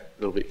about that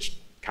a little bit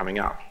coming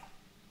up.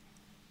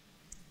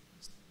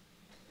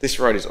 This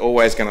road is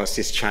always going to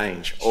assist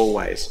change.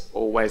 Always,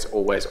 always,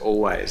 always,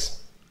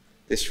 always.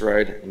 This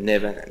road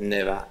never,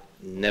 never,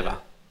 never.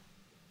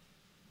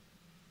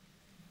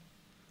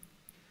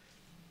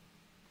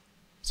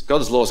 So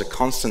God's laws are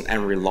constant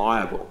and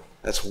reliable.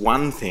 That's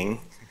one thing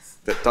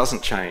that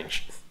doesn't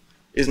change.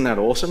 Isn't that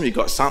awesome? You've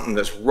got something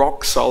that's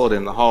rock solid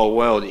in the whole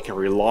world you can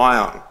rely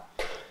on.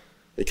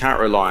 You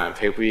can't rely on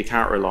people, you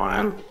can't rely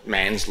on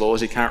man's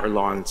laws, you can't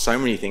rely on so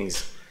many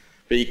things,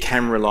 but you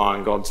can rely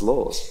on God's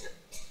laws.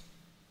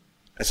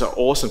 It's an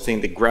awesome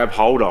thing to grab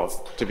hold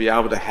of, to be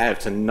able to have,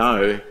 to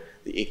know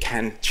that it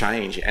can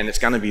change, and it's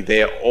going to be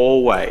there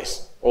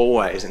always,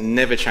 always, and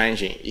never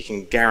changing. You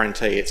can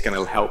guarantee it's going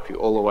to help you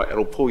all the way,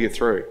 it'll pull you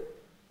through.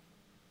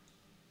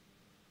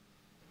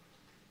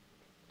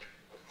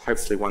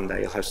 Hopefully one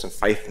day you'll have some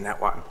faith in that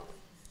one.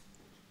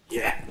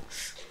 Yeah.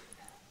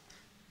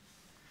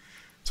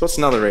 So what's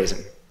another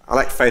reason? I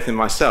lack faith in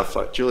myself,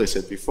 like Julie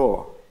said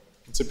before.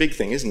 It's a big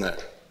thing, isn't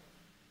it?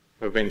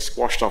 We've been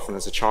squashed often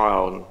as a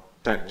child and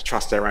don't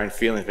trust our own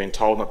feelings, been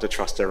told not to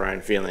trust our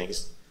own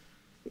feelings,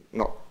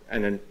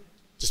 and then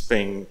just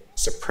being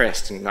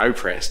suppressed and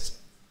oppressed.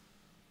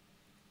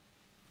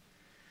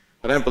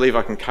 I don't believe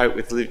I can cope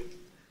with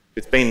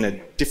being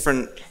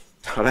different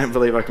to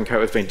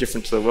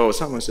the world.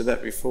 Someone said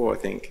that before, I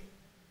think.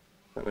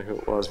 I don't know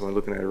who it was when we're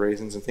looking at our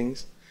reasons and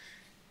things.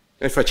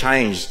 And if I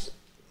changed,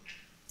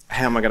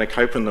 how am I going to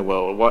cope in the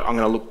world? I'm going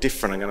to look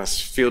different, I'm going to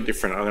feel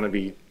different, I'm going to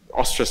be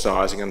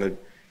ostracised, I'm going to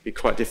be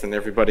quite different than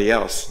everybody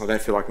else. I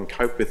don't feel I can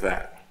cope with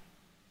that.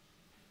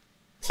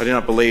 I do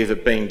not believe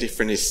that being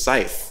different is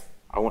safe.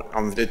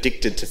 I'm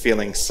addicted to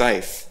feeling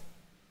safe.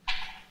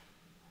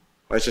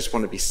 I just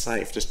want to be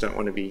safe, just don't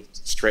want to be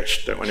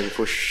stretched, don't want to be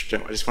pushed, I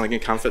just want to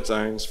get in comfort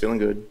zones, feeling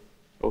good,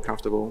 all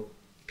comfortable,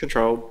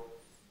 controlled.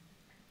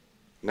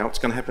 Know what's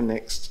going to happen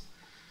next.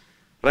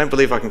 I don't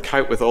believe I can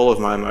cope with all of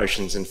my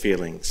emotions and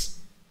feelings.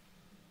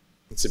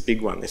 It's a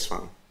big one, this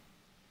one.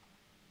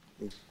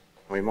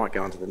 We might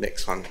go on to the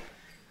next one.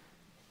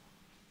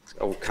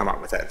 I'll come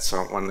up with that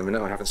one in a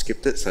minute. I haven't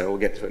skipped it, so we'll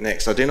get to it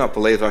next. I do not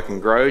believe I can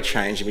grow,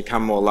 change, and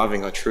become more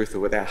loving or truthful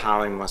without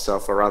harming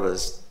myself or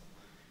others.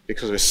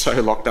 Because we're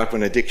so locked up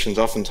in addictions,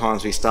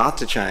 oftentimes we start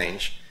to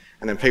change,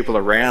 and then people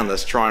around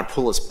us try and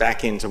pull us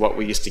back into what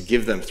we used to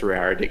give them through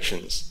our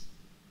addictions.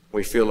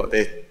 We feel like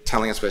they're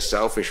telling us we're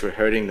selfish, we're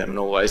hurting them, and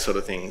all those sort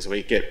of things.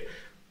 We get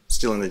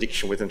still in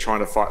addiction with them, trying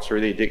to fight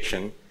through the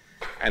addiction,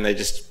 and they're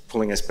just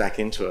pulling us back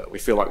into it. We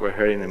feel like we're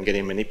hurting them,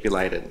 getting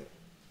manipulated.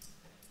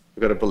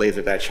 We've got to believe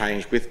that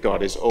change with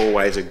God is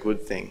always a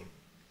good thing.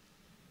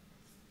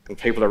 And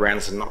people around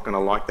us are not going to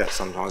like that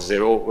sometimes.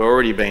 We're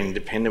already being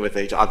dependent with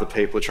each other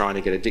people trying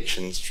to get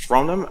addictions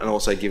from them and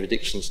also give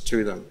addictions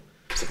to them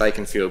so they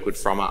can feel good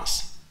from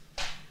us.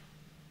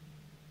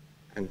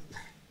 And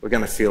we're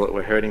going to feel that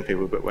we're hurting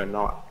people, but we're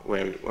not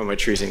when we're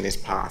choosing this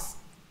path.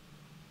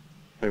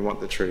 We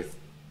want the truth.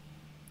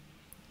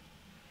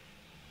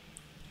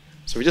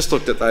 So we just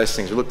looked at those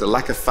things. We looked at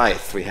lack of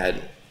faith we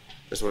had.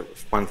 That's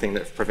one thing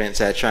that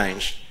prevents our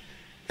change.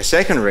 A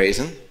second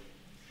reason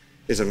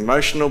is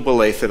emotional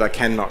belief that I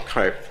cannot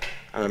cope.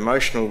 An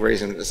emotional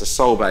reason is a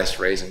soul-based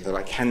reason that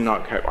I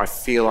cannot cope. I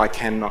feel I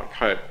cannot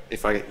cope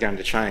if I'm going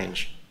to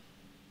change.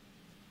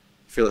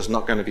 I feel it's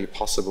not going to be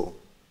possible.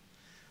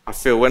 I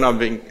feel when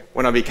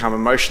I become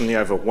emotionally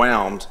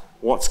overwhelmed,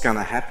 what's going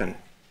to happen?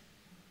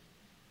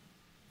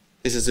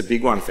 This is a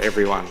big one for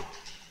everyone.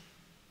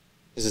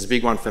 This is a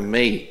big one for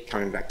me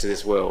coming back to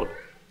this world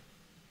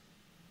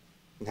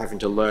and having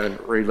to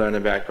relearn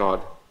about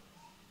God.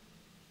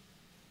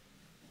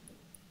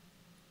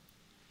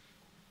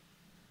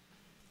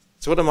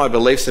 So what are my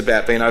beliefs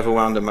about being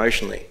overwhelmed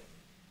emotionally?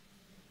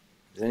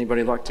 Does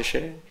anybody like to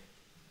share?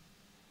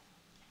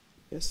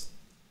 Yes?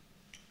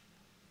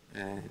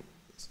 And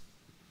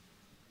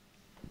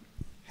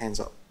hands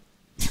up.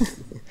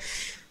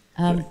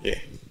 Yeah.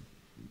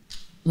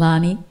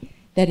 Lani,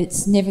 that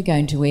it's never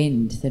going to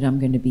end, that I'm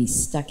going to be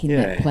stuck in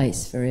that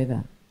place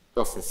forever. I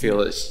often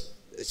feel it's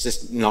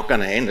just not going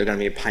to end. It's going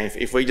to be a pain.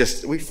 If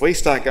we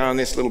start going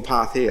this little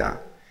path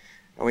here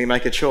and we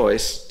make a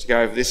choice to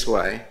go over this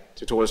way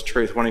towards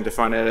truth, wanting to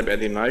find out about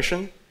the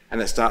emotion, and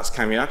it starts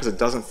coming out because it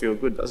doesn't feel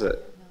good, does it?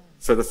 No.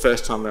 For the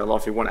first time in our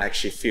life, we want to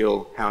actually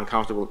feel how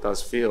uncomfortable it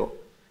does feel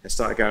and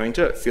start going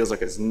into it. It feels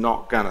like it's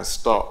not going to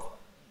stop.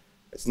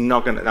 I'm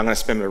going to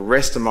spend the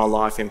rest of my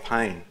life in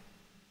pain.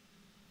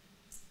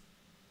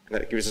 And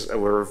that gives us,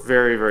 we're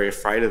very, very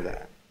afraid of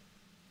that.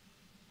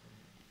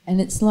 And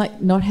it's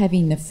like not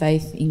having the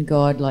faith in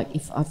God, like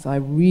if I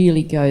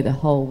really go the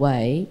whole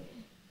way,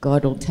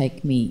 God will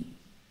take me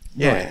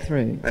right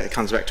through. It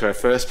comes back to our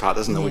first part,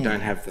 doesn't it? We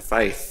don't have the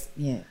faith.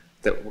 Yeah.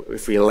 That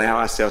if we allow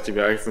ourselves to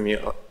be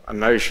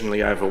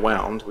emotionally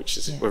overwhelmed, which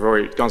is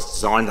God's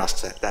designed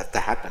us to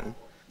happen,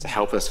 to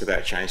help us with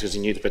that change, because He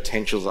knew the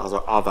potentials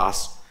of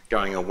us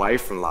going away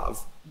from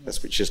love,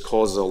 which just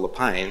causes all the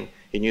pain.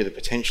 He knew the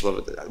potential of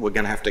it. That we're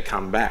going to have to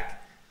come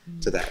back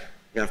to that.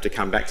 We're going to have to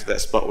come back to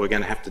that spot. We're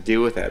going to have to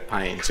deal with that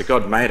pain. So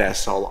God made our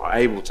soul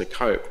able to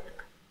cope,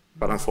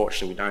 but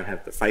unfortunately we don't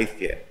have the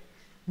faith yet.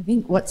 I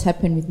think what's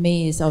happened with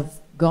me is I've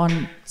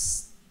gone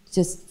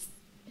just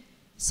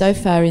so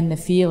far in the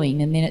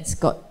feeling, and then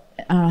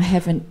I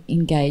haven't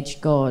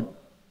engaged God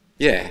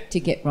to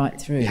get right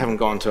through. You haven't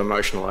gone to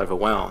emotional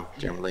overwhelm,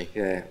 generally.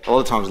 Yeah. A lot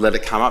of times let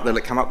it come up,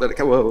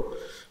 whoa,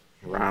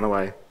 run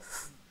away.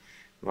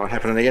 Might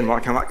happen again,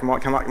 might come up,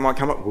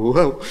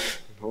 whoa,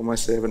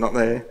 almost there but not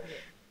there.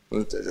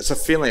 It's a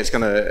feeling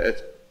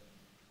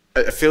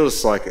it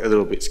feels like a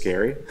little bit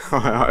scary.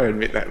 I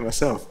admit that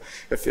myself.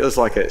 It feels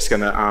like it's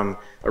going to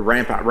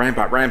ramp up,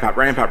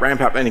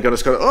 and you've got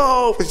to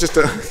go, it's just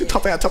a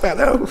top out,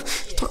 no,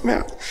 top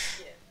out.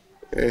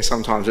 Yeah,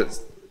 sometimes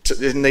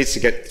it needs to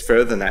get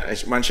further than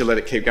that. Once you let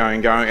it keep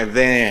going, and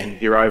then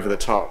you're over the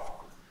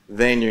top.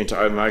 Then you're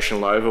into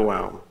emotional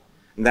overwhelm.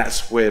 And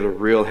that's where the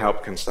real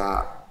help can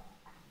start.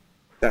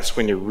 that's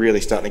when you're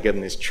really starting to get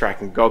on this track,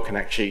 and God can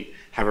actually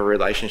have a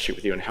relationship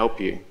with you and help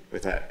you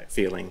with that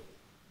feeling.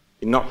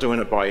 You're not doing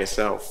it by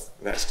yourself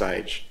at that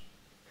stage,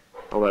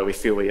 although we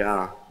feel we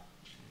are.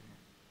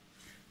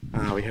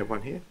 We have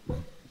one here.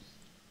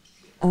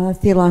 I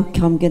feel like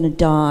I'm going to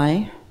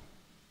die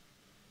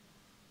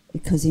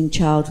because in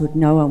childhood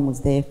no one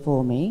was there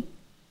for me,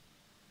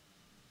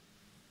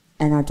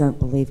 and I don't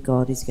believe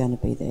God is going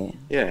to be there.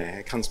 Yeah,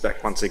 it comes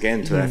back once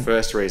again to our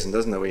first reason,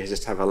 doesn't it? We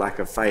just have a lack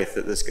of faith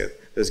that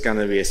there's going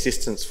to be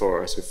assistance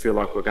for us. We feel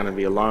like we're going to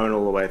be alone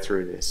all the way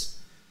through this.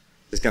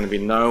 There's going to be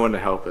no one to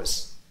help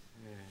us.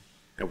 Yeah.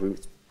 And we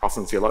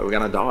often feel like we're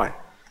going to die.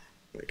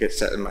 It gets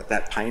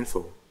that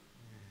painful.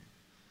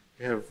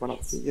 We have one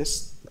up here.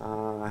 Yes.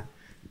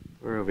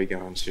 Where are we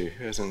going to?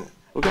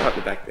 We'll go up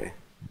the back there.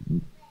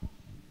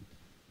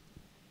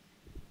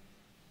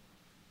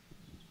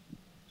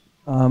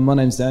 My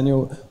name's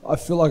Daniel. I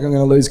feel like I'm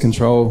going to lose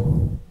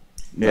control.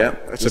 Yeah,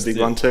 that's a big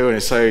one too.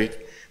 And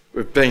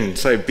we've been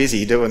so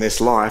busy doing this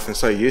life and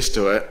so used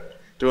to it,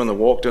 doing the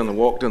walk,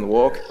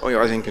 all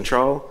your eyes in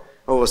control.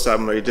 All of a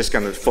sudden we're just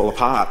going to fall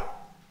apart.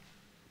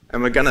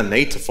 And we're going to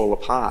need to fall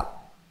apart.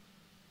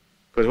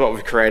 Because what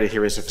we've created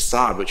here is a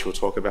facade, which we'll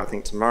talk about, I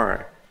think,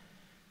 tomorrow.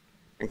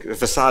 And the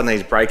facade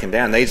needs breaking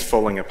down, needs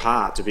falling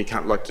apart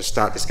to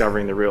start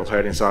discovering the real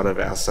hurt inside of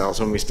ourselves.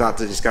 When we start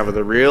to discover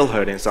the real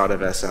hurt inside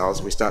of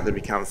ourselves, we start to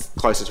become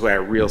closer to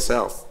our real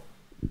self.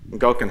 And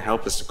God can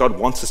help us. God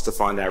wants us to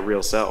find our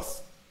real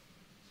self.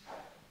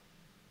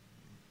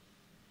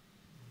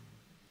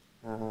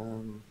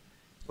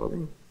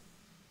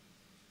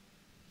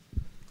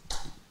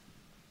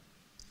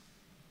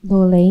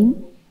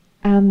 Lorleen,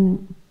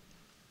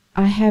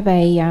 I have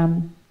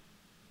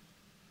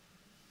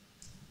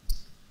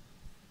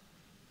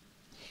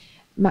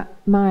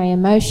my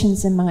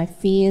emotions and my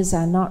fears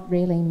are not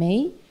really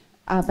me,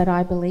 but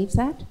I believe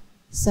that,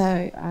 so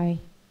I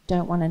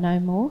don't want to know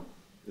more.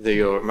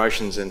 Your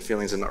emotions and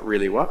feelings are not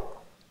really what?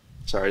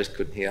 Sorry, I just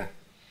couldn't hear.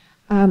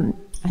 I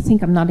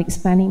think I'm not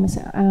explaining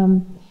myself.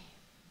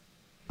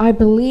 I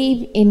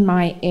believe in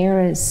my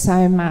errors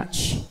so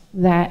much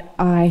that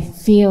I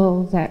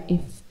feel that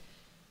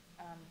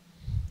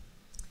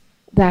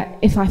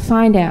if I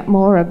find out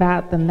more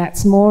about them,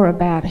 that's more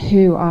about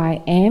who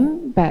I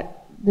am, but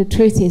the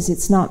truth is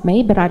it's not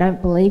me, but I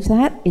don't believe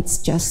that. It's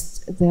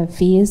just the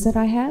fears that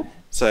I have.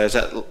 So is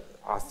that,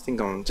 I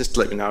think just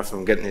let me know if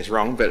I'm getting this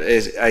wrong, but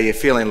are you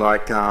feeling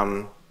like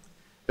that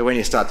when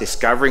you start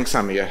discovering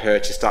some of your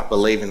hurts, you start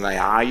believing they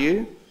are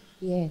you?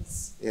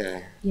 Yes.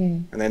 Yeah. Yeah.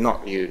 And they're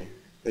not you.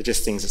 They're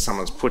just things that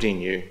someone's put in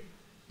you.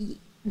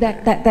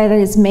 That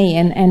is me,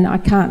 and I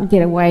can't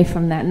get away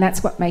from that, and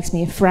that's what makes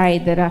me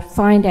afraid, that I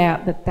find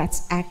out that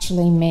that's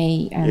actually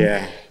me.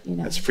 And, you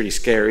know, that's pretty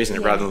scary, isn't it?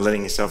 Rather than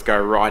letting yourself go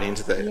right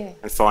into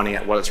and finding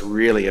out what it's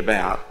really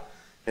about,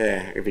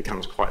 it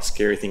becomes quite a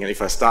scary thing. And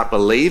if I start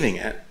believing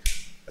it,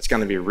 it's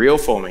going to be real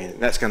for me, and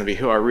that's going to be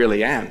who I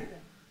really am.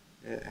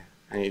 Yeah,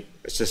 and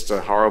it's just a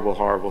horrible,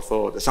 horrible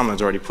thought that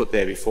someone's already put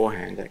there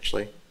beforehand,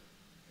 actually.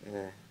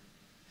 Yeah,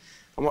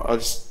 I've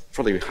just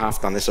probably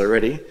half done this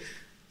already.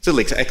 It's a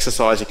little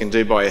exercise you can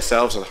do by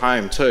yourselves at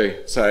home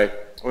too. So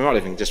we might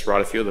even just write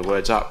a few of the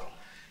words up.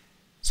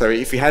 So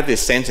if you had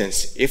this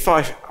sentence, if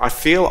I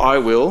feel I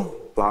will,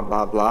 blah,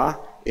 blah, blah,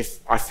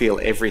 if I feel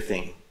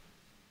everything.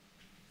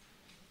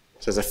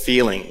 So there's a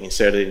feeling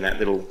inserted in that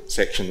little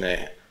section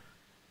there.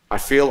 I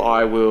feel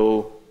I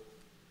will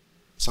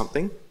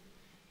something.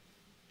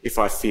 If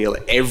I feel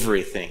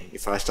everything,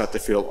 if I start to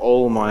feel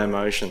all my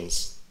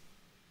emotions,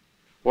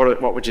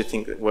 what would you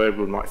think that word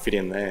might fit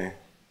in there?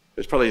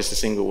 It's probably just a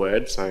single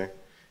word, so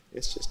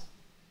it's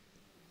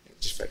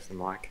just back to the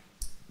mic.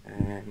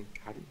 And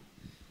Cardi.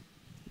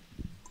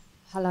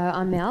 Hello,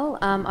 I'm Mel.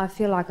 I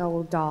feel like I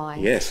will die.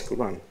 Yes, good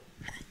one.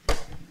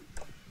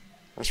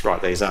 Let's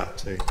write these up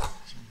too.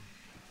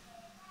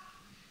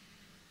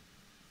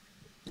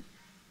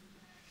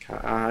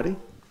 Cardi,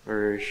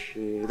 where is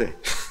she? There.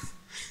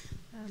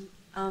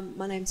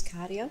 My name's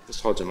Cardia.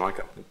 Just hold your mic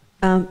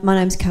up. My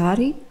name's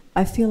Cardi.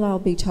 I feel I'll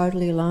be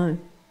totally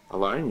alone.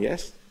 Alone,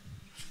 yes.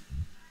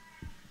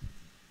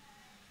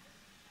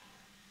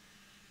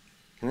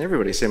 Can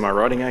everybody see my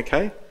writing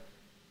okay?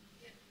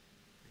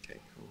 Okay,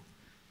 cool.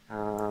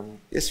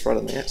 Yes, right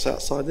on the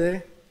outside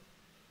there.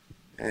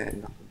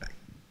 And nothing back.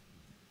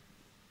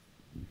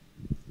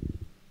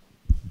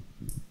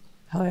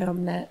 Hi,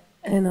 I'm Nat,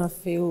 and I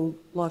feel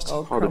like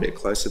I'll... Hold a bit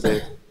closer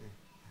there.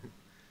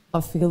 I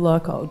feel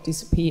like I'll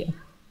disappear.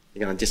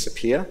 You're going to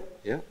disappear?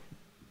 Yeah.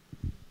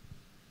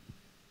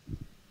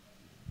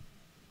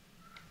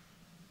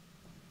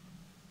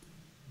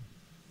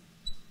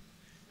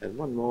 And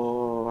one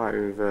more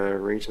over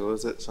Rita,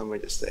 was it? Somewhere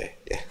just there.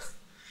 Yeah.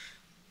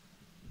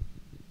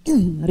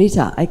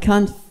 Rita, I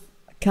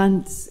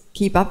can't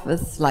keep up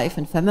with life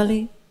and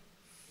family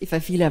if I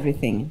feel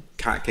everything.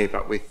 Can't keep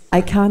up with...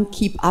 I can't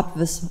keep up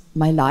with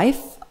my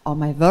life or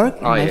my work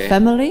and my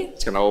family.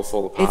 It's going to all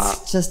fall apart.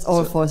 It's just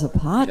all falls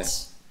apart. Yeah.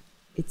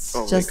 It's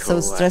just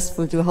so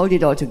stressful to hold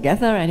it all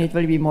together, and it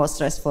will be more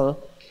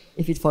stressful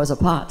if it falls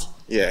apart.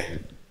 Yeah.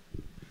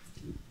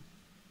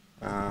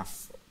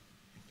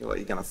 feel like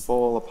you're going to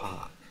fall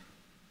apart.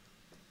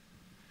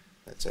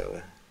 That's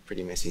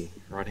pretty messy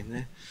writing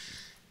there.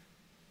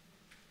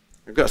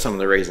 We've got some of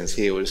the reasons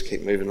here, we'll just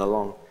keep moving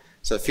along.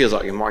 So it feels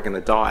like you might going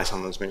to die,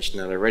 someone's mentioned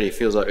that already. It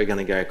feels like we're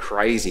going to go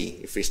crazy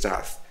if we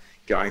start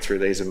going through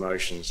these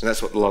emotions. And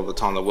that's what a lot of the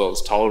time the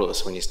world's told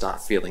us, when you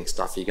start feeling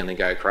stuff, you're going to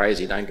go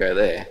crazy, don't go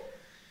there.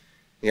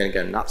 You're going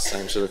to go nuts,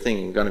 same sort of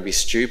thing. You're going to be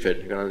stupid.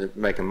 You're going to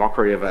make a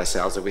mockery of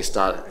ourselves if we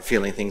start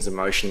feeling things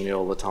emotionally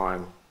all the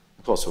time.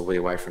 Of course, we'll be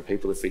away from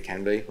people if we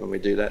can be when we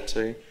do that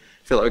too.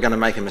 I feel like we're going to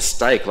make a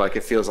mistake. Like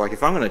it feels like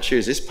if I'm going to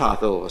choose this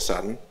path all of a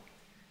sudden,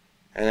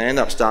 and I end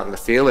up starting to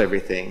feel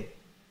everything,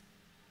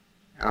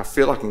 and I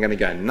feel like I'm going to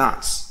go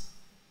nuts.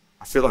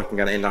 I feel like I'm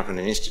going to end up in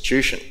an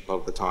institution a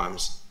lot of the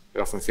times.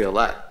 We often feel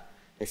that.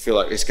 I feel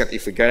like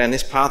if we go down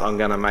this path, I'm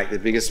going to make the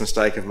biggest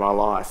mistake of my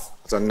life,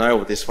 because I know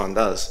what this one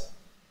does.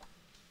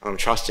 I'm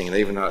trusting it,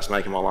 even though it's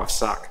making my life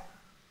suck.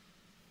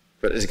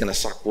 But it's going to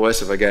suck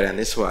worse if I go down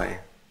this way.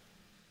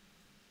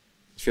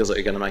 It feels like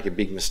you're going to make a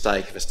big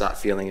mistake if I start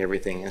feeling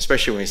everything,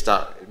 especially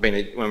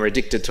when we're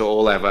addicted to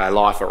all of our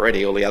life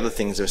already, all the other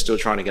things we're still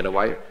trying to get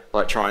away,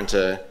 like trying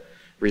to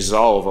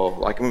resolve, or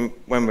like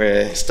when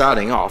we're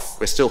starting off,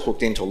 we're still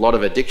hooked into a lot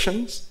of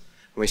addictions.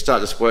 When we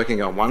start just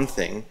working on one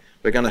thing,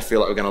 we're going to feel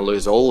like we're going to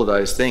lose all of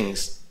those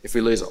things. If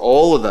we lose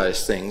all of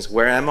those things,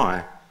 where am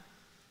I?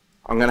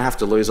 I'm going to have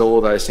to lose all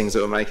of those things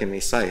that were making me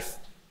safe.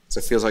 So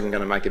it feels like I'm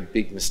going to make a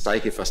big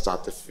mistake if I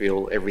start to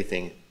feel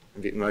everything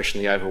and get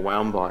emotionally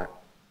overwhelmed by it.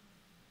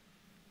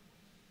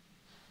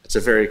 It's a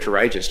very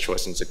courageous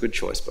choice, and it's a good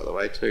choice, by the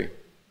way, too,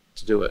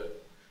 to do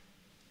it.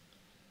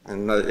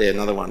 And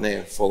another one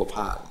there, fall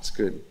apart. It's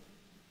good.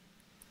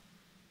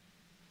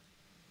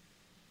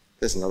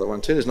 There's another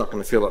one too. There's not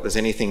going to feel like there's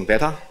anything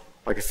better.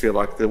 Like I feel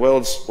like the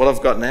world's what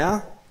I've got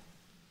now.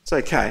 It's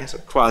okay. It's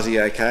quasi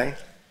okay.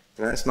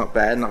 You know, it's not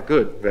bad, not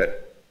good,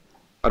 but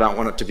I don't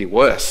want it to be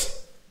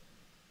worse.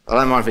 I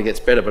don't mind if it gets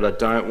better, but I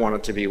don't want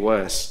it to be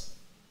worse.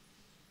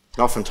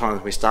 And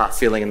oftentimes we start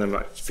feeling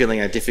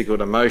our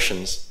difficult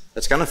emotions.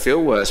 It's going to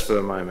feel worse for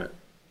a moment.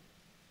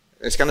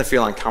 It's going to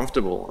feel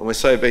uncomfortable, and we're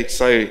so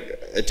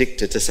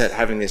addicted to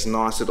having this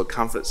nice little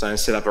comfort zone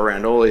set up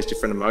around all these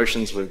different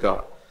emotions we've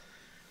got.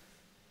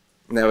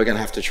 Now we're going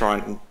to have to try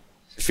and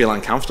feel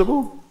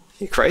uncomfortable?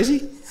 You're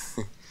crazy?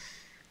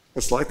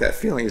 It's like that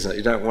feeling, isn't it?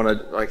 You don't want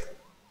to, like,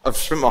 I've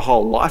spent my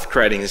whole life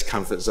creating these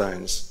comfort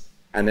zones,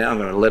 and now I'm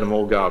going to let them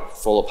all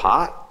fall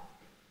apart.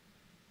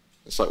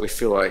 It's like we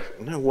feel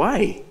like, no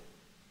way,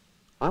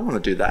 I don't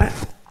want to do that.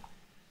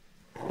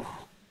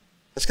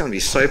 That's going to be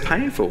so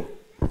painful.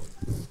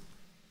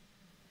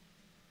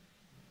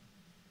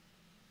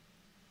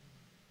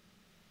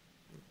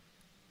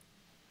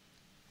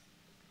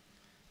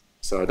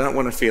 So I don't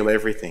want to feel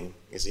everything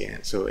is the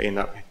answer we'll end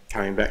up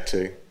coming back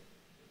to.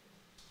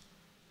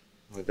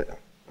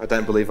 I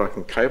don't believe I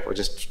can cope. I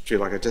just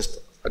feel like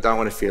I don't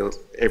want to feel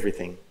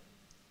everything.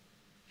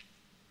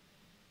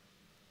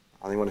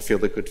 I only want to feel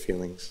the good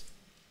feelings.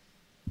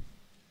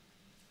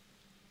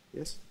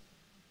 Yes?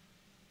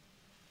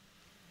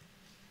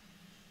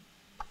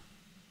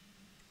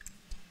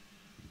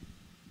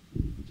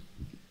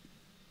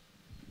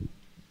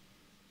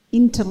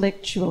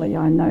 Intellectually,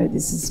 I know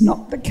this is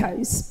not the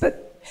case,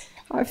 but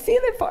I feel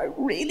if I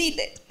really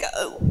let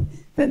go,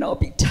 then I'll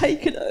be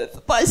taken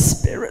over by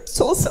spirits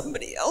or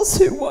somebody else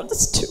who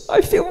wants to.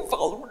 I feel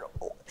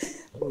vulnerable,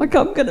 like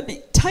I'm going to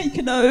be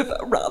taken over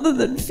rather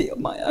than feel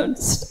my own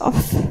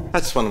stuff.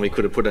 That's one we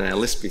could have put on our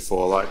list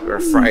before, like we're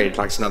afraid,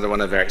 like it's another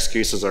one of our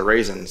excuses or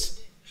reasons.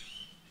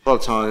 A lot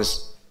of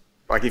times,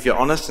 like if you're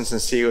honest and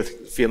sincere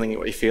with feeling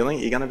what you're feeling,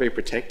 you're going to be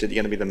protected,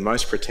 you're going to be the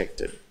most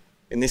protected.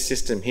 In this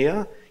system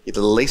here, you're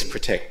the least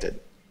protected.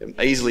 You're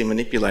easily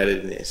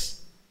manipulated in this.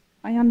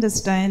 I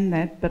understand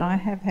that, but I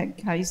have had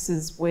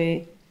cases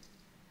where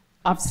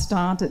I've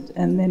started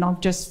and then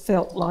I've just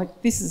felt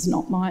like this is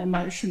not my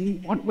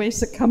emotion,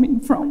 where's it coming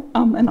from?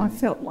 And I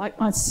felt like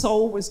my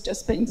soul was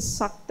just being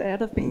sucked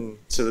out of me.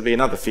 So there'd be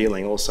another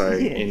feeling also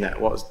in that.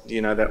 Do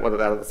you know what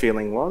that other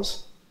feeling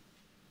was?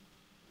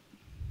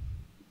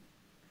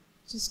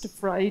 Just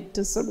afraid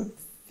to sort of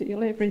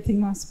feel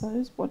everything, I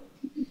suppose.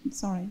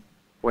 Sorry.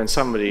 When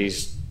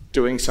somebody's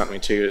doing something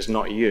to you that's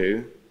not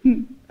you,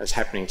 that's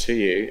happening to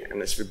you,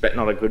 and it's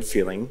not a good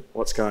feeling,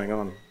 what's going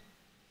on?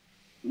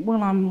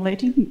 Well, I'm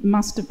allowing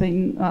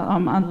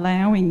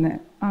that.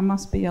 I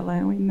must be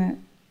allowing that.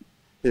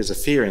 There's a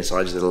fear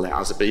inside you that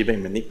allows it, but you're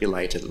being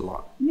manipulated a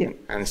lot. Yeah.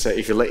 And so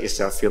if you let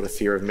yourself feel the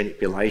fear of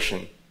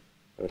manipulation,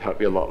 it would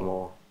help you a lot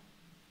more.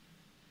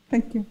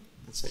 Thank you.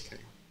 That's okay.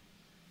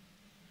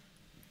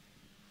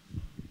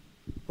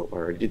 Oh, I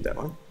already did that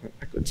one. Went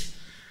backwards.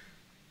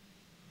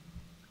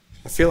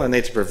 I feel I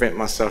need to prevent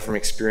myself from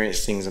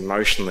experiencing things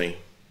emotionally.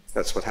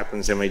 That's what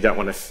happens when we don't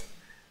want to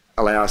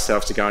allow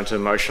ourselves to go into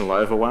emotional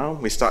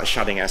overwhelm. We start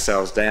shutting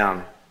ourselves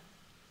down.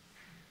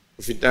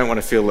 If you don't want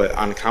to feel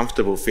the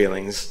uncomfortable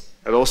feelings,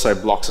 it also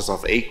blocks us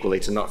off equally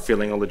to not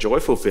feeling all the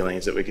joyful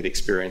feelings that we could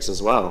experience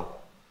as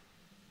well.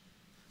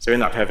 So we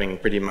end up having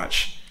pretty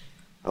much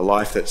a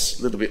life that's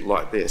a little bit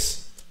like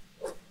this.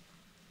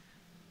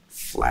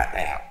 flat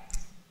out.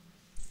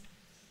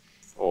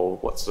 Or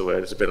what's the word?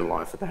 There's a better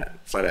line for that.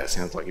 Flat out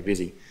sounds like you're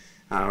busy.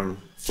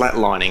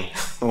 Flatlining,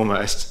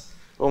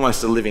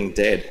 almost a living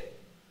dead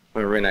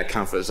when we're in that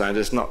comfort zone.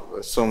 It's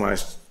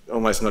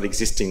almost not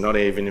existing, not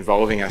even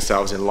involving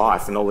ourselves in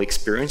life and all the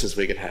experiences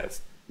we could have,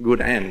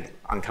 good and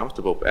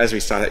uncomfortable. But as we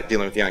start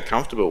dealing with the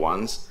uncomfortable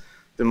ones,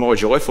 the more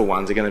joyful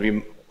ones are going to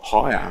be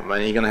higher,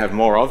 and you're going to have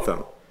more of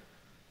them.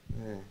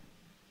 Yeah.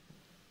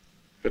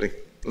 But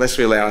unless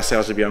we allow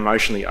ourselves to be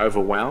emotionally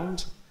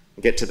overwhelmed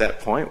and get to that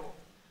point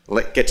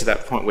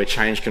where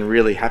change can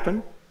really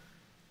happen,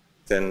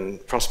 then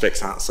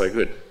prospects aren't so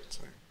good.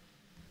 So,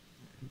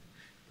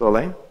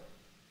 Lorraine?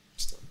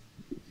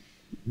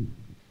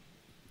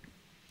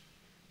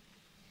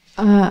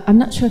 I'm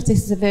not sure if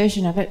this is a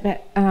version of it,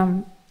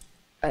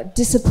 but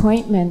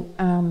disappointment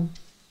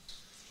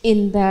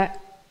in that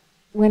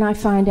when I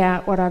find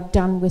out what I've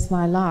done with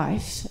my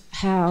life,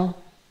 how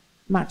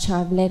much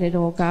I've let it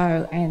all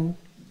go, and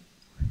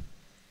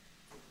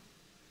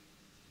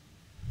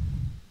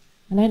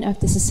I don't know if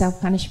this is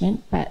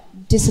self-punishment, but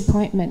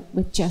disappointment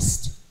with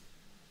just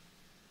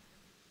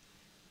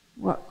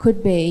what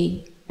could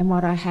be and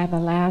what I have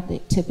allowed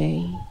it to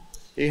be.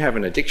 You have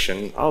an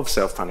addiction of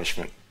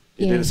self-punishment.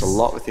 You do this a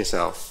lot with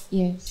yourself.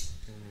 Yes.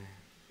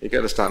 You've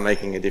got to start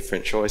making a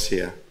different choice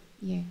here.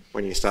 Yeah.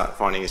 When you start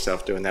finding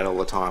yourself doing that all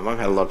the time. I've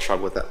had a lot of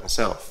trouble with that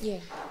myself. Yeah.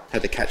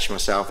 Had to catch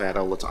myself out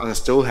all the time. And I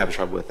still have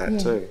trouble with that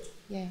too.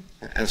 Yeah.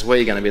 And it's where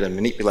you're going to be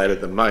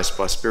manipulated the most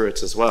by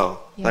spirits as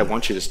well. Yeah. They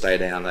want you to stay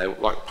down. They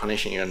like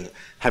punishing you and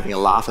having a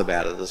laugh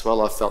about it as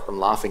well. I've felt them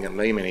laughing at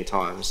me many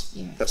times.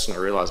 Yeah. That's when I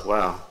realise,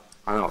 wow,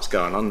 I know what's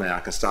going on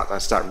now. I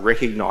start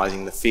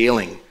recognising the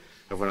feeling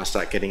of when I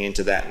start getting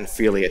into that and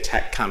feel the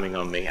attack coming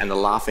on me and the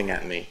laughing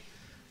at me.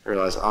 I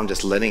realise I'm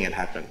just letting it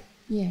happen.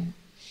 Yeah.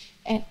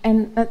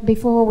 And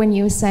before, when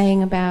you were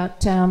saying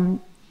about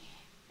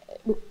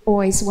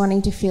always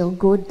wanting to feel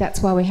good,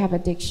 that's why we have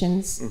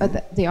addictions. Mm-hmm.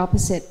 But the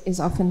opposite is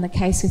often the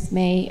case with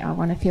me. I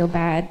want to feel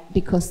bad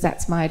because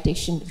that's my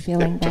addiction to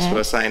feeling bad. That's what I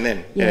was saying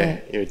then. Yeah.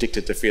 You're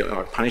addicted to feeling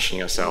like punishing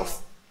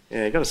yourself.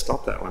 Yeah, you've got to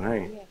stop that one,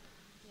 hey?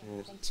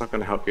 Yeah, it's not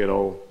going to help you at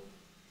all.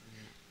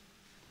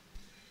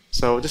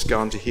 So we'll just go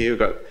on to here.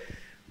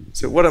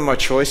 So what are my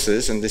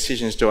choices and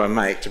decisions do I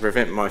make to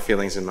prevent my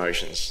feelings and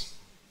emotions?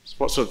 So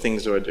what sort of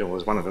things do I do? Well,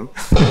 was one of them.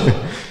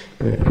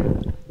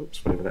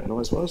 Oops, whatever that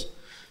noise was.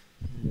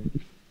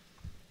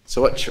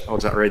 So I'll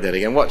just read that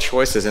again. What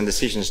choices and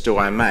decisions do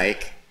I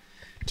make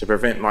to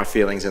prevent my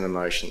feelings and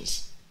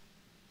emotions?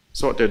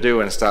 So what do I do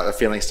when the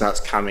feeling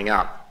starts coming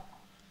up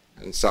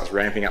and starts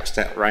ramping up?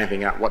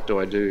 What do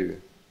I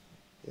do?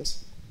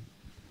 Yes.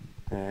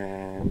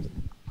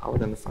 And I'll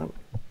in the front.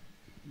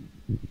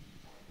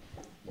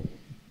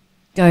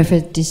 Go for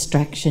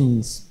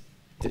distractions.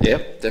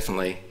 Yep,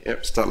 definitely.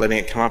 Yep, start letting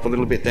it come up a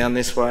little bit down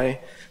this way.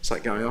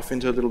 Start going off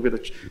into a little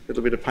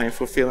bit of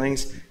painful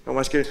feelings.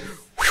 Almost get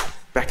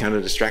back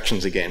under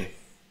distractions again.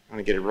 I want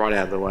to get it right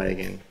out of the way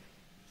again.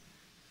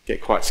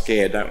 Get quite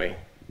scared, don't we?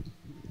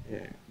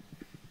 Yeah.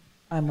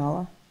 I'm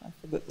Mala. I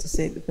forgot to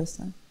say it the first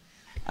time.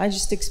 I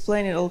just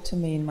explain it all to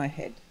me in my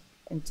head.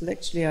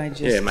 Intellectually, I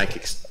just make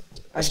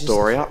a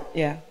story up.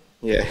 Yeah.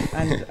 Yeah.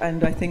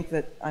 and I think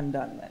that I'm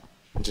done then.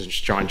 And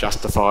just try and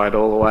justify it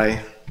all the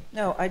way.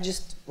 No, I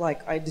just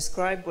I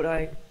describe what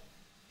I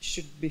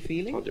should be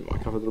feeling. I'll do my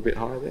cover a little bit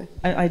higher there.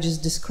 I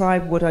just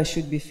describe what I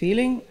should be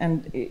feeling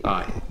and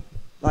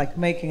like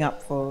making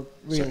up for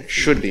real. So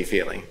should be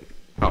feeling.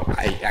 Oh,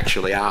 I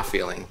actually are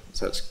feeling.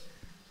 So it's.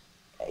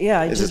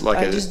 Yeah, I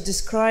just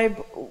describe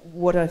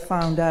what I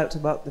found out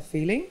about the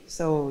feeling.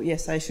 So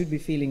yes, I should be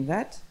feeling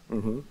that,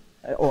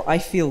 or I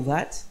feel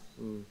that,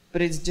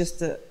 but it's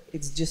just a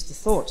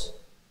thought.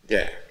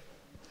 Yeah.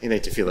 You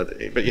need to feel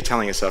it, but you're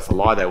telling yourself a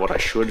lie there, what I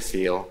should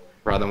feel,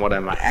 rather than what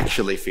am I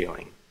actually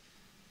feeling.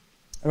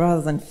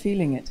 Rather than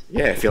feeling it.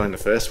 Yeah, feeling the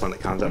first one that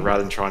comes up,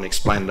 rather than trying to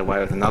explain it away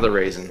with another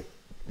reason.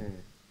 Yeah.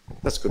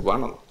 That's a good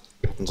one.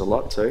 It happens a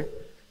lot too.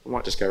 I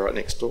might just go right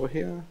next door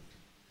here.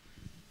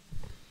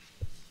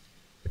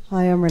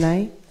 Hi, I'm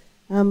Renee.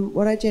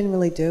 What I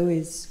generally do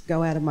is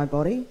go out of my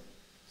body.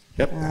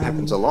 Yep, that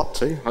happens a lot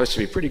too. I used to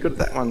be pretty good at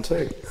that one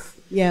too.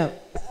 Yeah,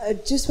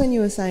 just when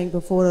you were saying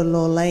before to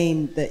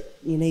Lorraine that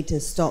you need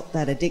to stop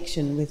that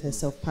addiction with her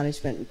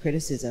self-punishment and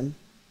criticism,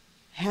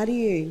 how do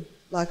you,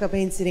 like I've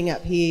been sitting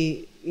up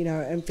here,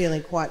 and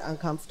feeling quite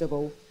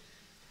uncomfortable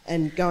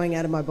and going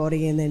out of my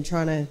body and then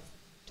trying to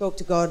talk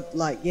to God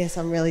like, yes,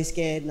 I'm really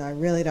scared and I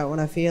really don't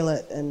want to feel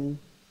it. And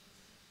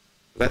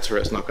that's where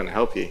it's not going to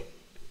help you.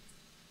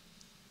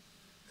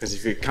 Because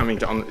if you're coming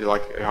to,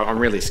 I'm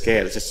really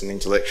scared, it's just an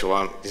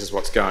intellectual, this is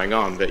what's going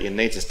on, but you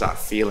need to start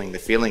feeling the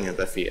feeling of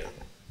the fear.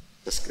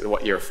 That's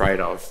what you're afraid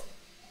of.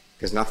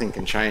 Because nothing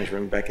can change.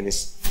 Remember back in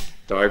this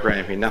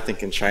diagram here, nothing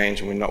can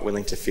change and we're not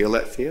willing to feel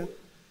that fear.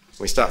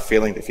 We start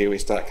feeling the fear, we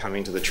start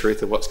coming to the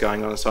truth of what's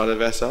going on inside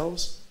of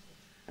ourselves.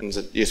 And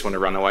you just want to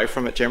run away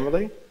from it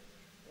generally.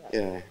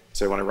 Yeah.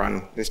 So you want to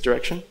run this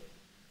direction?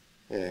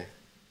 Yeah.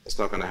 It's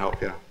not going to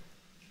help you.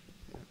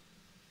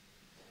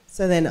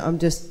 so then I'm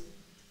just,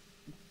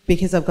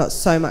 because I've got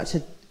so much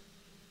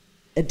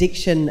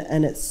addiction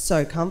and it's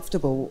so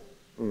comfortable,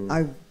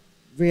 I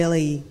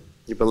really...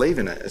 You believe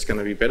in it. It's going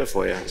to be better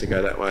for you to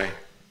go that way.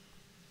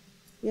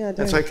 Yeah, I do.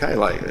 That's okay.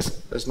 Like,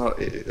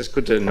 it's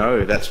good to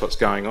know that's what's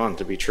going on,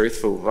 to be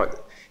truthful. Like,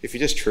 if you're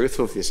just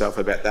truthful with yourself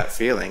about that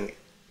feeling,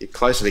 you're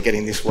closer to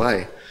getting this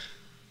way.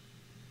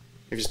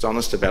 If you're just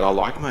honest about, I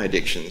like my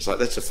addictions, like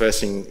that's the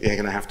first thing you're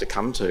going to have to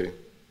come to.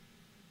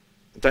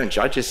 Don't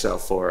judge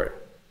yourself for it.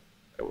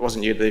 It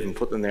wasn't you that even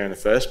put them there in the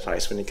first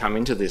place. When you come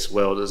into this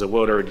world, there's a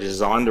world already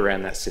designed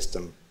around that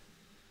system.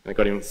 And it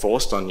got even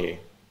forced on you. And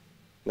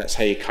that's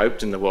how you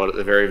coped in the world at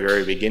the very,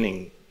 very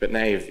beginning. But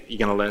now you're going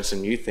to learn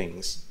some new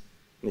things.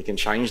 And you can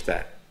change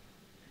that.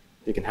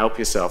 You can help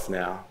yourself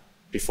now.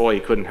 Before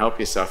you couldn't help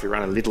yourself, you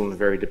ran a little and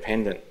very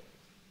dependent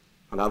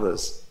on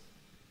others.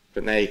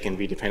 But now you can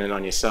be dependent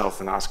on yourself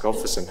and ask God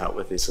for some help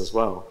with this as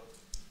well.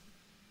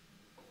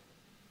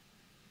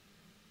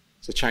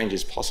 So change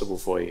is possible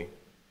for you.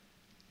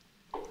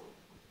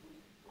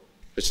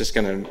 It's just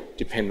going to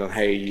depend on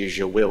how you use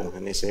your will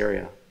in this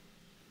area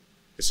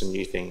for some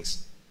new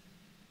things.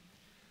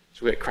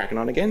 So we get cracking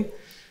on again.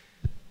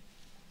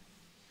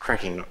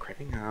 Cracking, not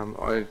cracking.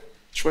 I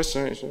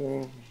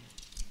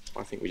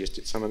think we just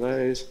did some of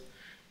those.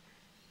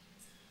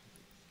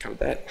 Covered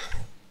that.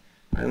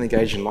 I only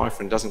engage in life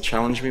when it doesn't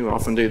challenge me. We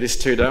often do this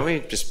too, don't we?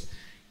 Just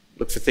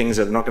look for things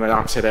that are not going to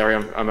upset our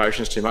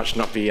emotions too much,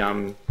 not be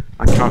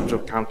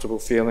uncomfortable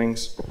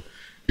feelings.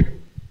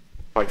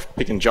 Like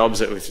picking jobs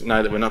that we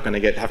know that we're not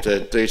going to have to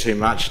do too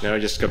much. No, we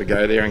just got to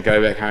go there and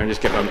go back home,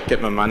 just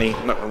get my money,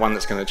 not the one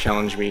that's going to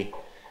challenge me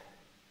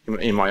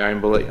in my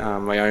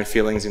own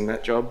feelings in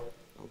that job.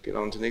 I'll get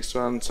on to the next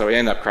one. So we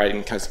end up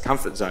creating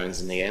comfort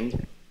zones in the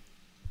end,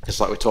 just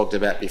like we talked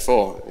about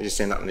before. We just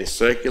end up in this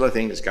circular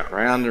thing, just going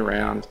round and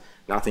round.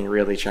 Nothing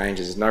really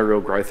changes. There's no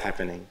real growth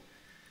happening.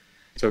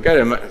 So we'll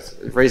go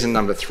to reason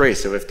number 3.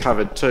 So we've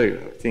covered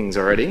 2 things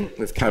already.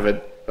 We've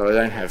covered that I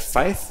don't have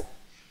faith,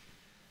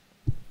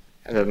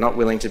 and I'm not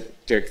willing to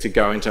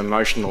go into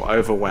emotional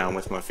overwhelm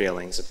with my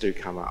feelings that do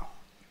come up.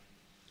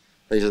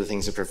 These are the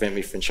things that prevent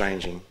me from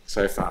changing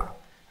so far.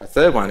 A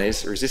third one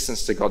is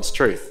resistance to God's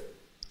truth.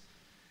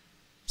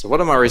 So what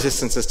are my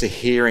resistances to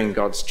hearing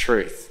God's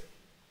truth?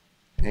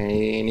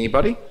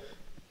 Anybody?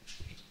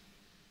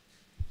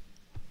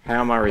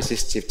 How am I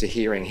resistive to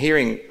hearing?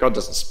 Hearing, God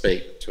doesn't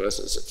speak to us,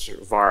 it's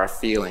via a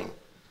feeling.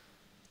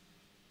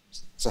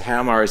 So how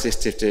am I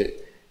resistive to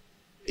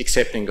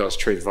accepting God's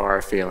truth via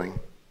a feeling?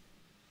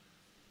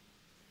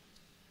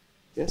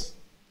 Yes?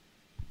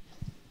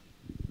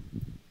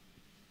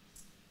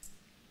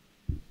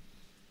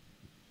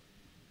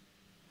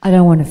 I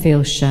don't want to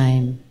feel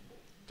shame.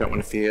 Don't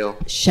want to feel?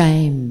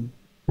 Shame.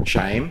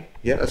 Shame?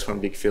 Yeah, that's one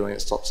big feeling that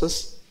stops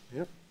us.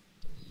 Yep.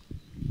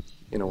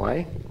 In a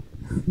way.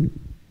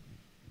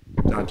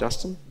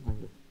 Justin?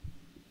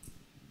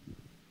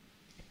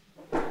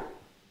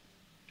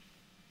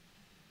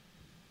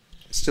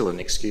 It's still an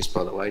excuse,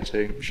 by the way,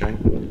 too,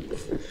 Shane.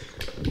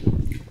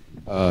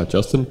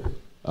 Justin,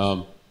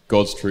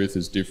 God's truth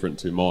is different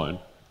to mine.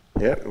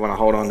 Yeah, we want to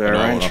hold on to our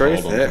own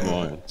truth.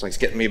 Yeah. It's like it's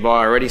getting me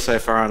by already so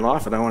far in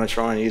life. I don't want to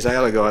try and use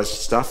other guys'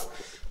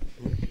 stuff.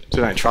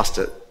 So I don't trust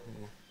it.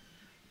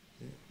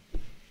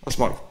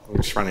 I'm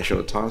just running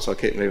short of time, so I'll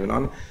keep moving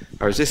on.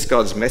 I resist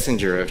God's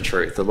messenger of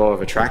truth, the law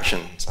of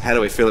attraction. So how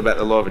do we feel about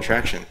the law of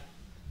attraction?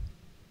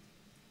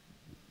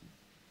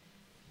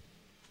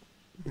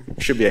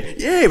 Should be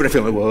but I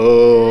feel like,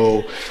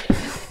 whoa.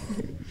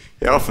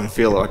 I often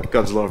feel like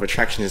God's law of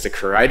attraction is the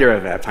creator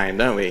of our pain,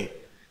 don't we?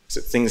 So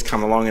things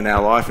come along in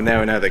our life, and now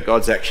we know that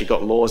God's actually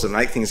got laws that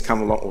make things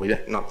come along. Well,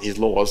 not his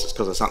laws, it's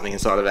because of something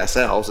inside of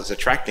ourselves that's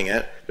attracting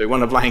it, but we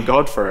want to blame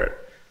God for it.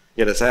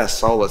 Yet it's our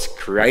soul that's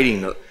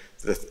creating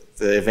the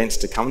events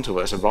to come to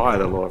us via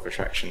the law of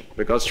attraction.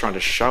 But God's trying to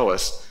show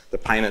us the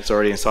pain that's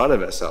already inside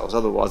of ourselves.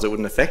 Otherwise, it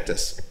wouldn't affect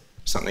us if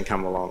something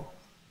come along.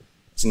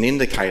 It's an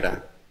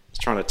indicator. It's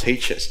trying to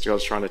teach us.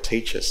 God's trying to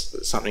teach us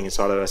that something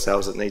inside of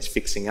ourselves that needs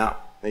fixing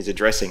up, needs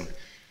addressing.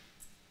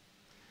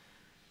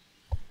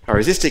 I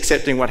resist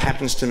accepting what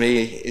happens to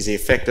me is the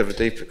effect of a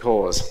deeper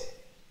cause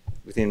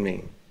within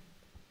me.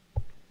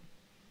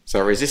 So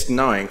I resist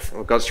knowing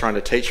what God's trying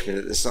to teach me,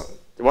 that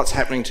what's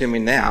happening to me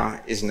now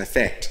is an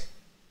effect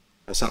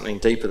of something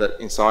deeper that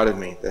inside of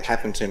me that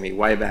happened to me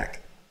way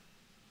back.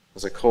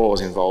 There's a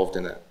cause involved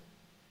in it.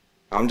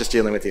 I'm just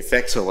dealing with the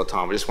effects all the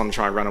time. I just want to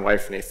try and run away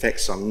from the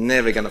effects, so I'm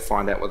never going to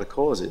find out what the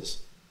cause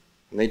is.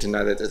 I need to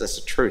know that that's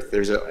the truth.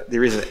 There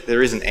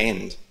is an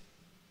end.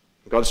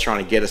 God's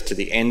trying to get us to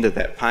the end of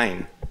that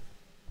pain.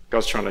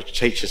 God's trying to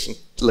teach us and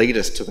lead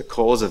us to the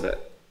cause of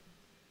it.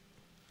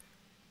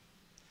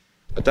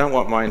 I don't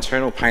want my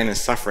internal pain and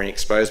suffering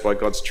exposed by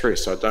God's truth,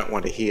 so I don't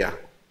want to hear.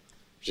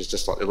 Which is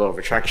just like the law of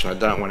attraction. I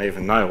don't want to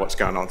even know what's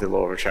going on with the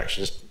law of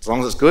attraction. Just as long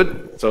as it's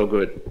good, it's all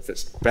good. If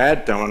it's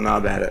bad, don't want to know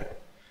about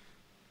it.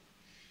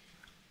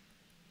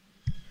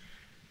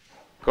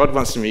 God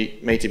wants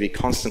me to be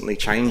constantly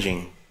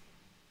changing.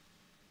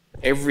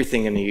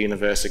 Everything in the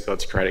universe that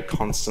God's created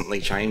constantly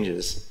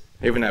changes.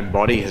 Even our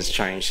body has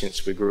changed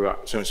since we grew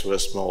up, since we were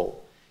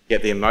small.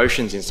 Yet the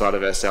emotions inside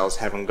of ourselves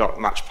haven't got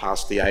much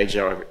past the age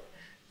of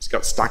it's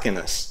got stuck in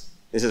us.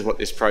 This is what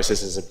this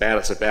process is about.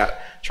 It's about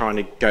trying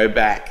to go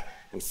back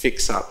and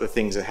fix up the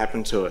things that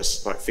happened to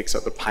us, like fix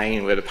up the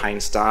pain where the pain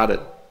started,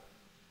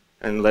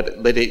 and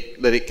let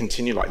it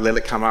continue. Like let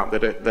it come up,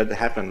 let it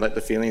happen. Let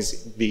the feelings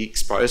be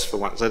exposed for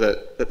once.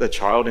 Let the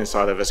child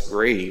inside of us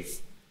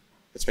grieve.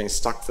 It's been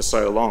stuck for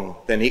so long.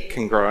 Then it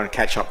can grow and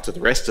catch up to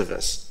the rest of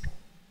us.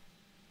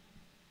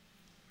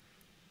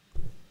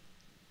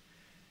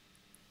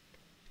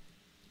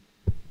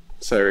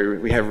 So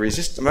we have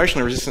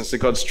emotional resistance to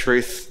God's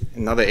truth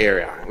in another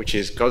area, which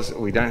is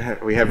we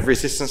have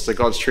resistance to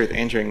God's truth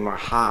entering my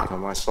heart or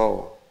my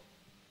soul.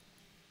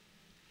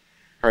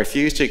 I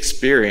refuse to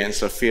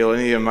experience or feel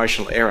any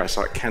emotional error,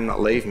 so it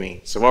cannot leave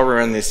me. So while we're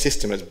in this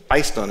system, it's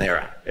based on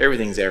error.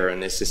 Everything's error in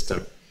this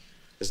system.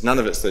 There's none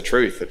of it's the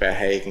truth about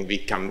how you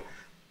can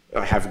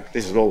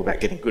this is all about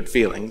getting good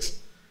feelings.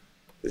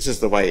 This is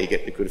the way you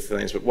get the good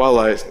feelings. But while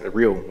those, the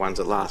real ones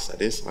at last,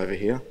 that is, over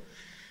here.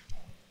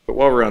 But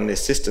while we're on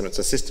this system, it's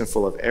a system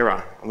full of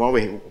error. And while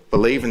we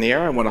believe in the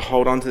error and want to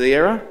hold on to the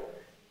error,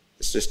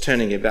 it's just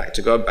turning it back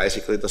to God,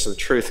 basically. The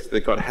truth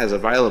that God has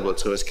available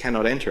to us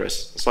cannot enter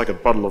us. It's like a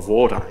bottle of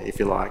water, if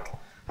you like,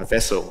 a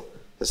vessel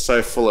that's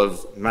so full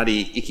of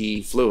muddy,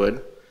 icky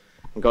fluid.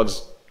 And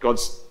God's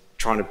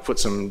trying to put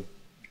some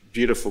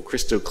beautiful,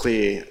 crystal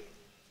clear,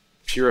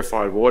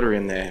 purified water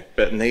in there,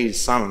 but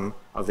needs some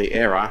of the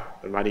error,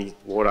 the muddy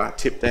water,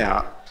 tipped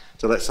out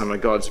to let some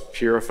of God's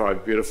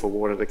purified, beautiful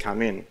water to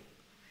come in.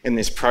 In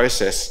this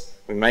process,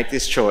 we make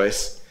this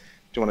choice.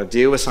 Do you want to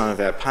deal with some of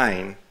our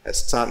pain? It's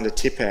starting to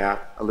tip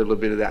out a little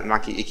bit of that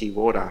mucky, icky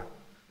water.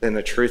 Then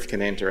the truth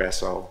can enter our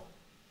soul.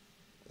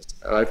 It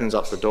opens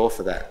up the door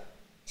for that.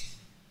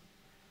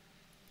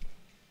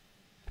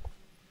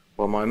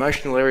 While my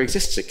emotional error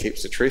exists, it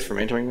keeps the truth from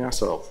entering our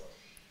soul.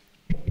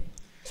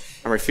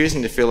 I'm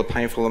refusing to feel the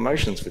painful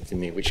emotions within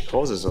me, which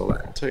causes all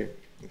that too.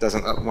 It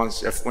doesn't.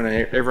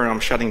 Whenever I'm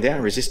shutting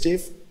down,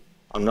 resistive,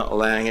 I'm not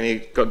allowing any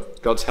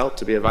God's help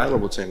to be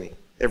available to me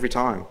every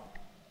time.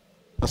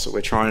 That's what we're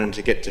trying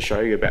to get to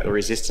show you about the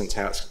resistance,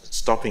 how it's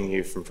stopping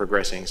you from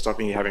progressing,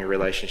 stopping you having a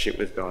relationship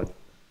with God.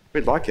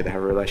 We'd like you to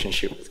have a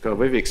relationship with God.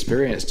 We've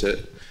experienced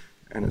it,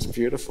 and it's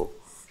beautiful.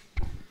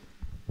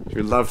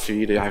 We'd love for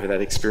you to have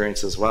that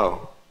experience as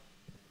well.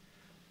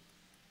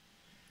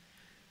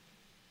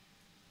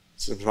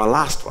 So my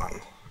last one,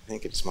 I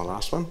think it's my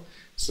last one.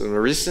 So the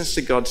resistance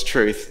to God's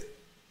truth,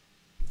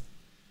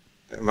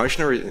 what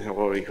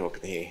are we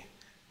talking here?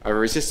 A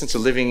resistance to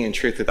living in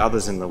truth with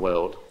others in the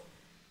world.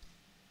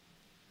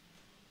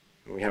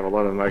 We have a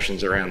lot of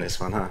emotions around this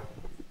one, huh?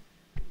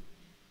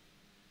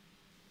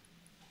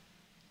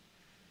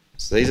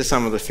 So these are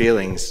some of the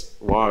feelings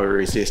why we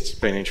resist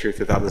being in truth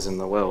with others in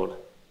the world.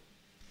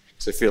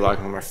 So I feel like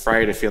I'm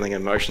afraid of feeling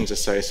emotions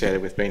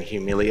associated with being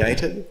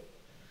humiliated,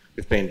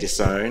 with being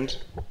disowned,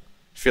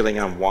 feeling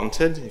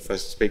unwanted, if I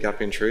speak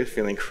up in truth,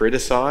 feeling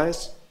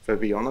criticised, if I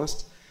be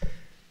honest,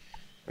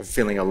 of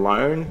feeling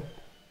alone,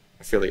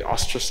 of feeling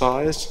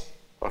ostracised,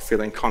 of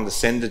feeling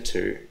condescended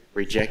to,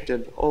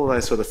 rejected. All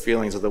those sort of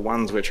feelings are the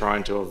ones we're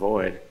trying to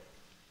avoid.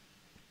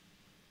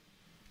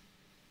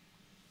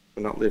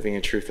 We're not living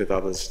in truth with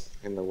others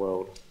in the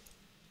world.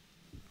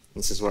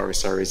 This is why we're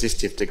so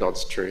resistive to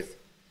God's truth.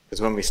 Because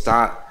when we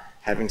start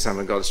having some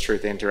of God's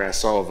truth enter our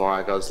soul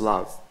via God's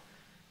love,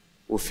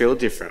 we'll feel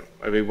different.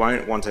 We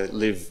won't want to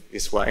live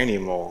this way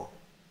anymore.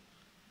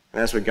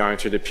 And as we're going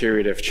through the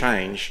period of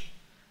change,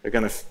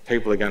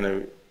 people are going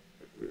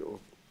to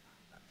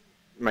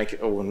make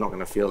it, or we're not going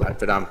to feel that,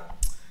 but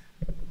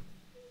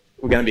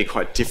we're going to be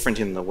quite different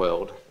in the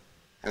world,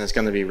 and there's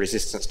going to be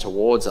resistance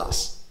towards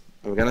us.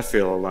 And we're going to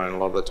feel alone a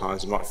lot of the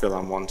times. You might feel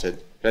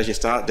unwanted. But as you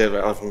start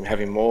developing,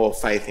 having more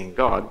faith in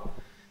God,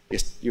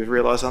 you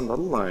realise I'm not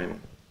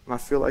alone. And I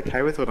feel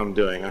okay with what I'm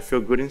doing. I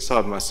feel good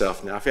inside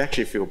myself now. I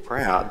actually feel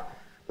proud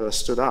that I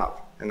stood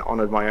up and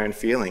honoured my own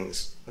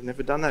feelings. I've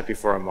never done that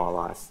before in my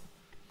life.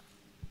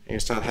 And you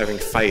start having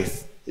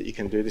faith that you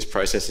can do this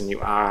process and you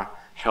are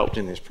helped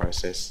in this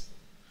process.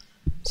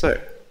 So,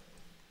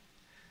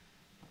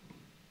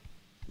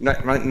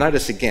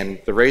 notice again,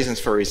 the reasons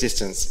for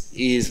resistance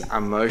is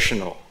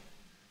emotional.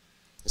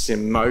 It's the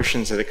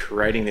emotions that are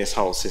creating this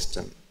whole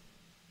system.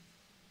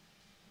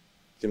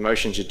 The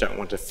emotions you don't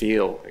want to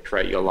feel that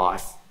create your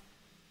life.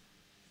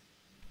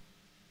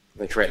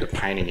 They create the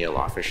pain in your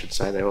life, I should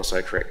say. They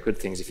also create good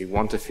things if you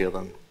want to feel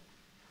them.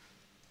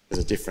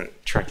 There's a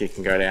different track you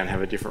can go down and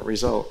have a different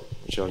result,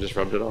 which I just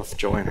rubbed it off,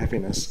 joy and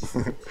happiness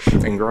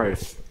and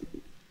growth.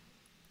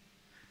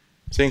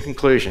 So in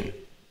conclusion,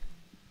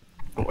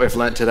 what we've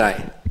learnt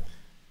today,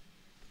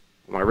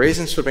 my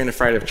reasons for being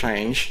afraid of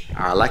change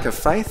are a lack of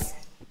faith.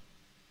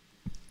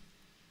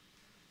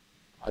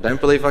 I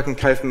don't believe I can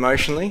cope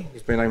emotionally.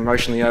 I've been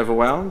emotionally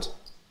overwhelmed.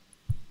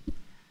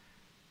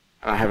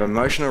 And I have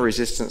emotional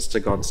resistance to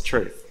God's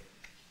truth.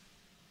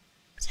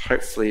 So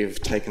hopefully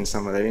you've taken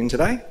some of that in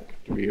today.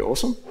 It'll be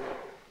awesome.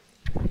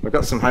 I've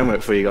got some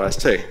homework for you guys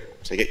too,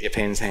 so get your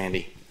pens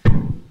handy.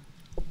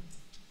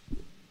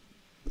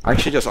 I'll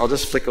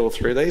just flick all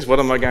through these. What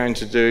am I going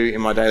to do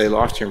in my daily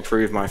life to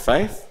improve my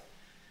faith?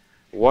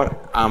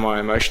 What are my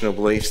emotional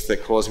beliefs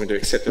that cause me to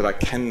accept that I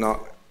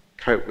cannot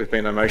cope with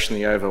being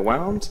emotionally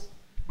overwhelmed?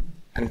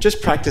 And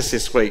just practice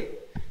this week,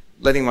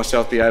 letting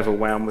myself be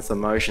overwhelmed with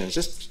emotions.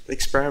 Just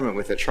experiment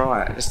with it,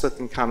 try it. Just let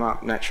them come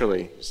up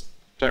naturally. Just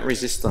don't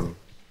resist them.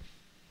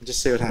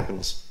 Just see what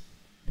happens.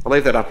 I'll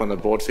leave that up on the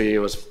board for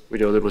you as we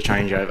do a little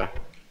changeover.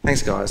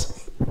 Thanks,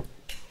 guys.